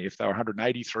us money. If they were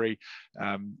 183,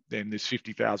 then there's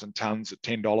 50,000 tonnes at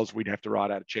 $10. We'd have to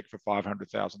write out a check for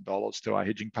 $500,000 to our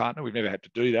hedging partner. We've never had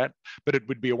to do that, but it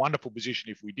would be a wonderful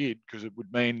position if we did, because it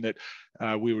would mean that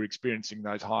we were experiencing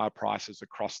those higher prices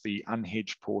across the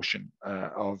unhedged portion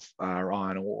of our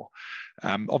iron ore.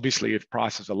 Obviously, if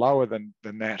prices are lower than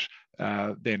that,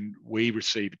 then we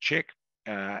receive a check,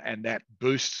 and that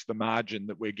boosts the margin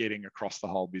that we're getting across the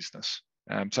whole business.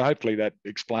 So hopefully that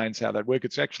explains how that works.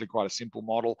 It's actually quite a simple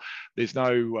model. There's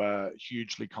no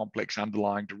hugely complex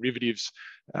underlying derivatives.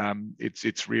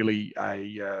 It's really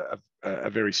a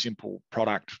very simple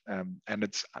product, and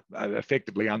it's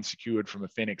effectively unsecured from a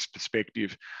Fenix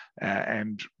perspective,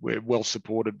 and we're well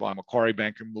supported by Macquarie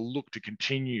Bank, and we'll look to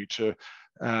continue to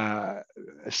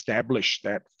establish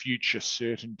that future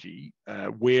certainty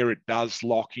where it does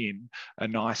lock in a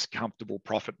nice, comfortable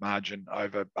profit margin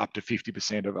over up to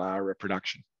 50% of our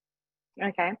production.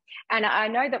 Okay, and I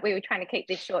know that we were trying to keep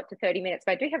this short to 30 minutes,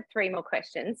 but I do have 3 more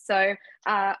questions. So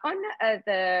I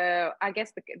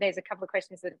guess there's a couple of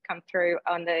questions that have come through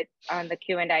on the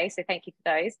Q&A, so thank you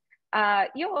for those.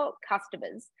 Your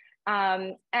customers,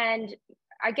 and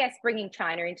I guess bringing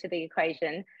China into the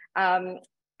equation,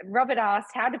 Robert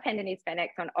asked, how dependent is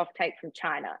Fenix on offtake from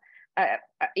China?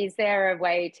 Is there a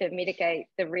way to mitigate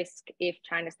the risk if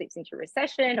China slips into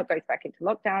recession or goes back into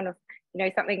lockdown, or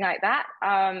something like that?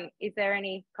 Is there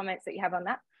any comments that you have on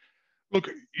that? Look,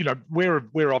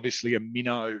 we're obviously a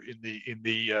minnow in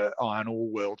the iron ore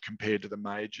world compared to the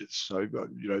majors. So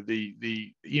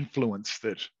the influence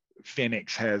that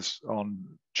Fenix has on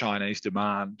Chinese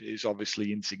demand is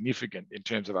obviously insignificant in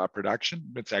terms of our production.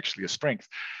 It's actually a strength.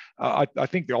 I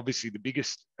think obviously the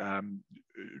biggest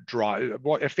drive,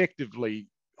 effectively,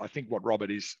 I think what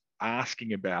Robert is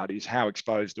asking about is how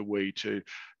exposed are we to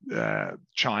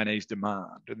Chinese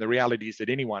demand? And the reality is that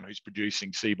anyone who's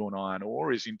producing seaborne iron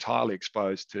ore is entirely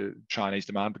exposed to Chinese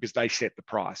demand because they set the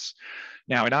price.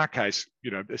 Now, in our case,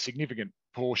 a significant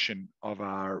portion of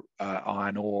our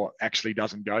iron ore actually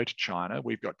doesn't go to China.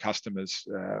 We've got customers,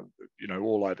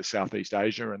 all over Southeast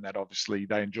Asia, and that obviously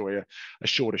they enjoy a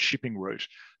shorter shipping route.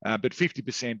 But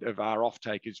 50% of our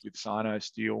offtake is with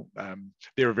Sinosteel.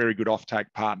 They're a very good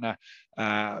offtake partner.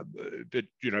 But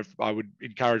I would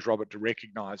encourage Robert to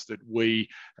recognise that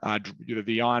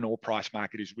the iron ore price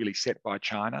market is really set by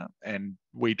China, and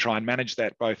we try and manage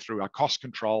that both through our cost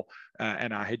control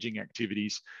and our hedging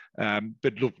activities.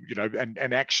 But look,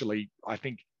 and actually, I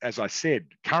think, as I said,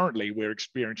 currently we're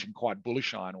experiencing quite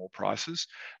bullish iron ore prices.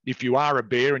 If you are a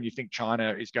bear and you think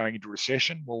China is going into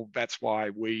recession, well, that's why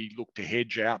we look to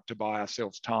hedge out to buy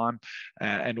ourselves time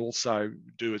and also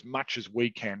do as much as we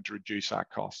can to reduce our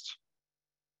costs.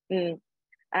 And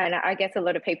I guess a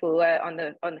lot of people are on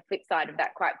the flip side of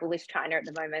that, quite bullish China at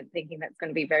the moment, thinking that's going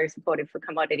to be very supportive for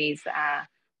commodities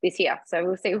this year. So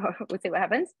we'll see what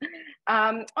happens.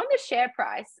 On the share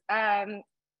price,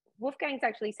 Wolfgang's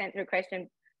actually sent through a question.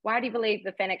 Why do you believe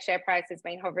the Fenix share price has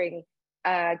been hovering,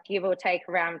 give or take,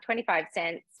 around 25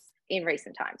 cents in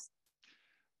recent times?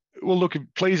 Well, look,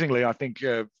 pleasingly, I think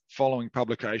following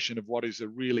publication of what is a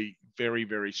really very,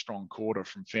 very strong quarter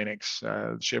from Fenix,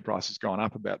 the share price has gone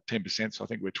up about 10%. So I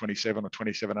think we're 27 or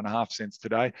 27.5 cents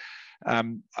today.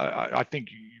 I think,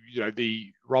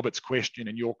 the Robert's question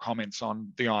and your comments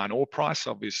on the iron ore price,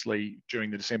 obviously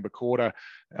during the December quarter,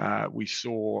 we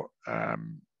saw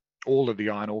all of the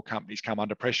iron ore companies come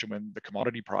under pressure when the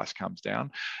commodity price comes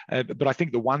down. But I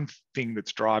think the one thing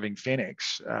that's driving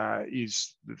Fenix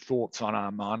is the thoughts on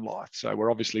our mine life. So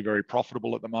we're obviously very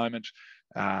profitable at the moment,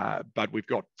 but we've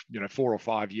got 4 or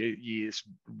 5 years,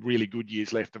 really good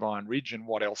years left of Iron Ridge, and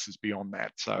what else is beyond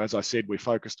that? So as I said, we're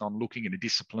focused on looking in a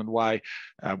disciplined way.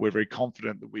 We're very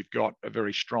confident that we've got a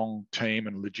very strong team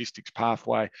and logistics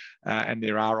pathway, and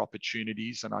there are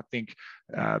opportunities. And I think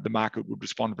the market would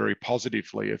respond very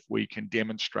positively if we can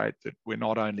demonstrate that we're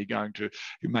not only going to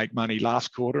make money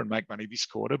last quarter and make money this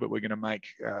quarter, but we're going to make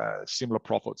similar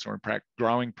profits, or in fact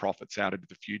growing profits out into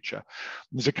the future.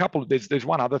 There's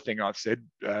one other thing I've said,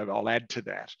 I'll add to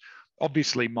that.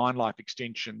 Obviously, mine life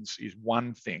extensions is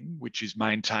one thing, which is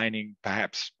maintaining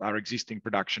perhaps our existing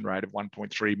production rate of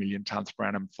 1.3 million tonnes per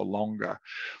annum for longer.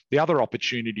 The other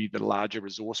opportunity that a larger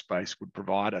resource base would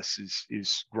provide us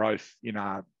is growth in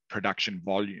our production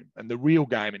volume. And the real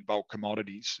game in bulk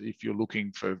commodities, if you're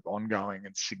looking for ongoing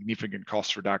and significant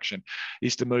cost reduction,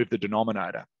 is to move the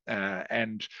denominator.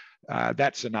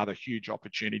 That's another huge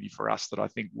opportunity for us that I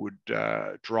think would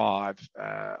drive,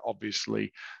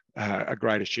 obviously, a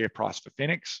greater share price for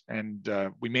Fenix. And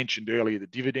we mentioned earlier the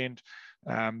dividend,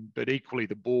 but equally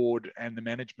the board and the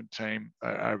management team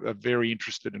are very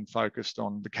interested and focused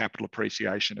on the capital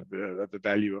appreciation of the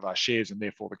value of our shares and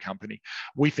therefore the company.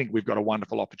 We think we've got a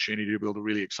wonderful opportunity to build a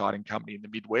really exciting company in the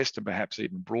Midwest and perhaps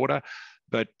even broader.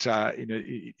 But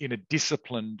in a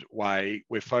disciplined way,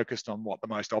 we're focused on what the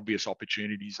most obvious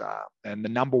opportunities are. And the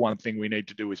number one thing we need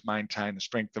to do is maintain the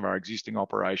strength of our existing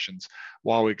operations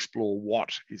while we explore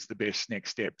what is the best next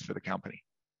step for the company.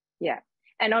 Yeah.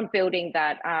 And on building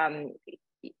that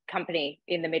company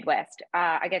in the Midwest,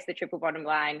 I guess the triple bottom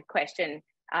line question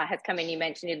has come in. You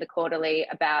mentioned in the quarterly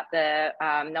about the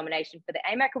nomination for the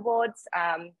AMAC Awards.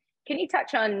 Can you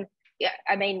touch on,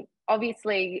 I mean,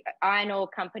 obviously iron ore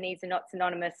companies are not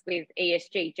synonymous with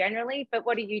ESG generally, but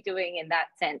what are you doing in that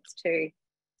sense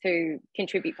to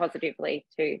contribute positively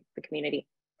to the community?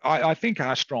 I think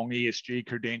our strong ESG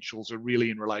credentials are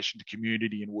really in relation to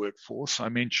community and workforce. I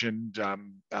mentioned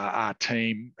our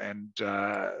team and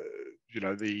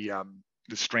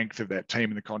the strength of that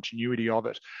team and the continuity of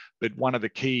it. But one of the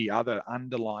key other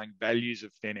underlying values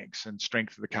of Fenix and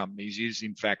strength of the companies is,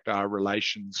 in fact, our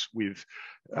relations with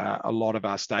a lot of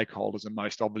our stakeholders, and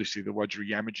most obviously the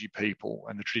Wadjuri people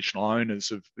and the traditional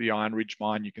owners of the Iron Ridge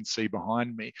mine you can see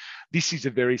behind me. This is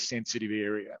a very sensitive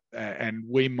area, and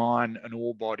we mine an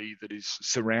ore body that is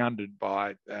surrounded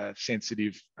by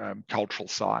sensitive cultural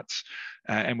sites,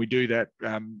 and we do that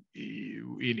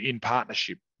in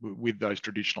partnership with those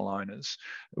traditional owners.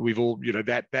 We've all,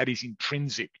 that is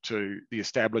intrinsic to the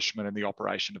establishment and the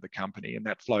operation of the company, and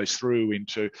that flows through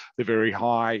into the very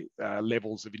high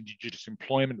levels of Indigenous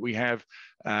employment we have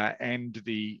and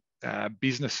the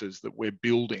businesses that we're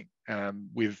building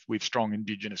with strong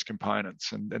Indigenous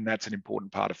components, and that's an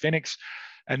important part of Fenix.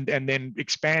 And then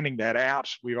expanding that out,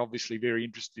 we're obviously very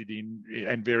interested in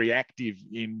and very active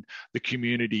in the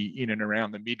community in and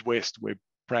around the Midwest. We're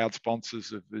proud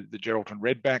sponsors of the Geraldton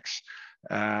Redbacks,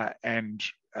 and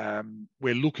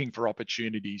we're looking for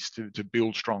opportunities to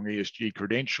build strong ESG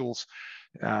credentials.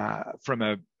 From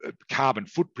a carbon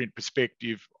footprint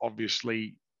perspective,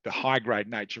 obviously the high-grade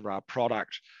nature of our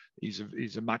product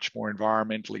is a much more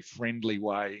environmentally friendly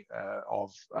way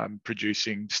of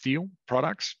producing steel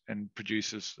products, and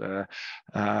produces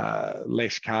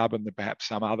less carbon than perhaps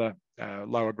some other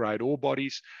lower grade ore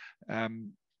bodies.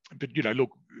 But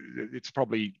look, it's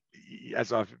probably,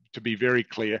 to be very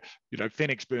clear,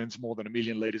 Fenix burns more than 1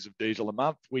 million litres of diesel a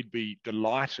month. We'd be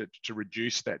delighted to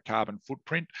reduce that carbon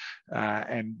footprint,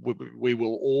 and we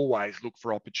will always look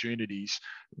for opportunities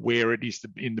where it is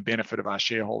in the benefit of our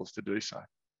shareholders to do so.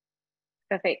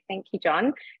 Perfect. Thank you,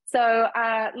 John. So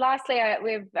lastly,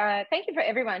 thank you for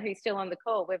everyone who's still on the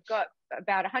call. We've got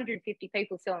about 150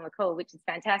 people still on the call, which is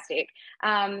fantastic.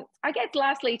 I guess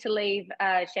lastly, to leave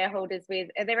shareholders with,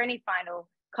 are there any final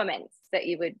comments that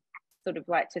you would sort of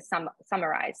like to sum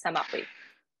up with?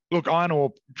 Look, iron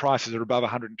ore prices are above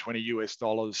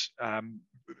 $120.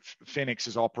 Fenix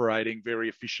is operating very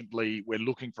efficiently. We're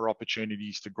looking for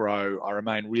opportunities to grow. I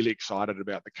remain really excited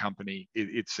about the company.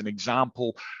 It's an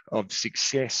example of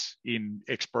success in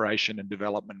exploration and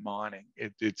development mining.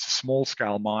 It's a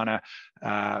small-scale miner.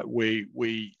 The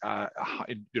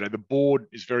board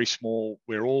is very small.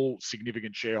 We're all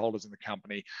significant shareholders in the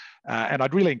company, and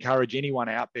I'd really encourage anyone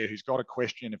out there who's got a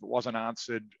question, if it wasn't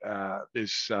answered,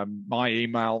 there's my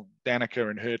email, Dannika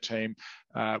and her team.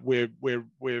 We're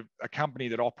a company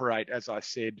that operate, as I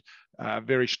said,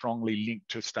 very strongly linked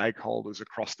to stakeholders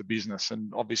across the business,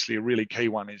 and obviously a really key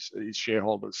one is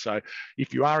shareholders. So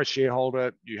if you are a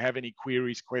shareholder, you have any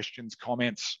queries, questions,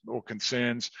 comments or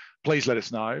concerns, please let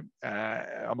us know.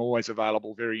 I'm always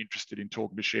available, very interested in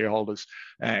talking to shareholders,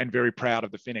 and very proud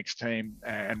of the Fenix team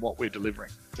and what we're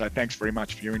delivering. So thanks very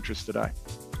much for your interest today.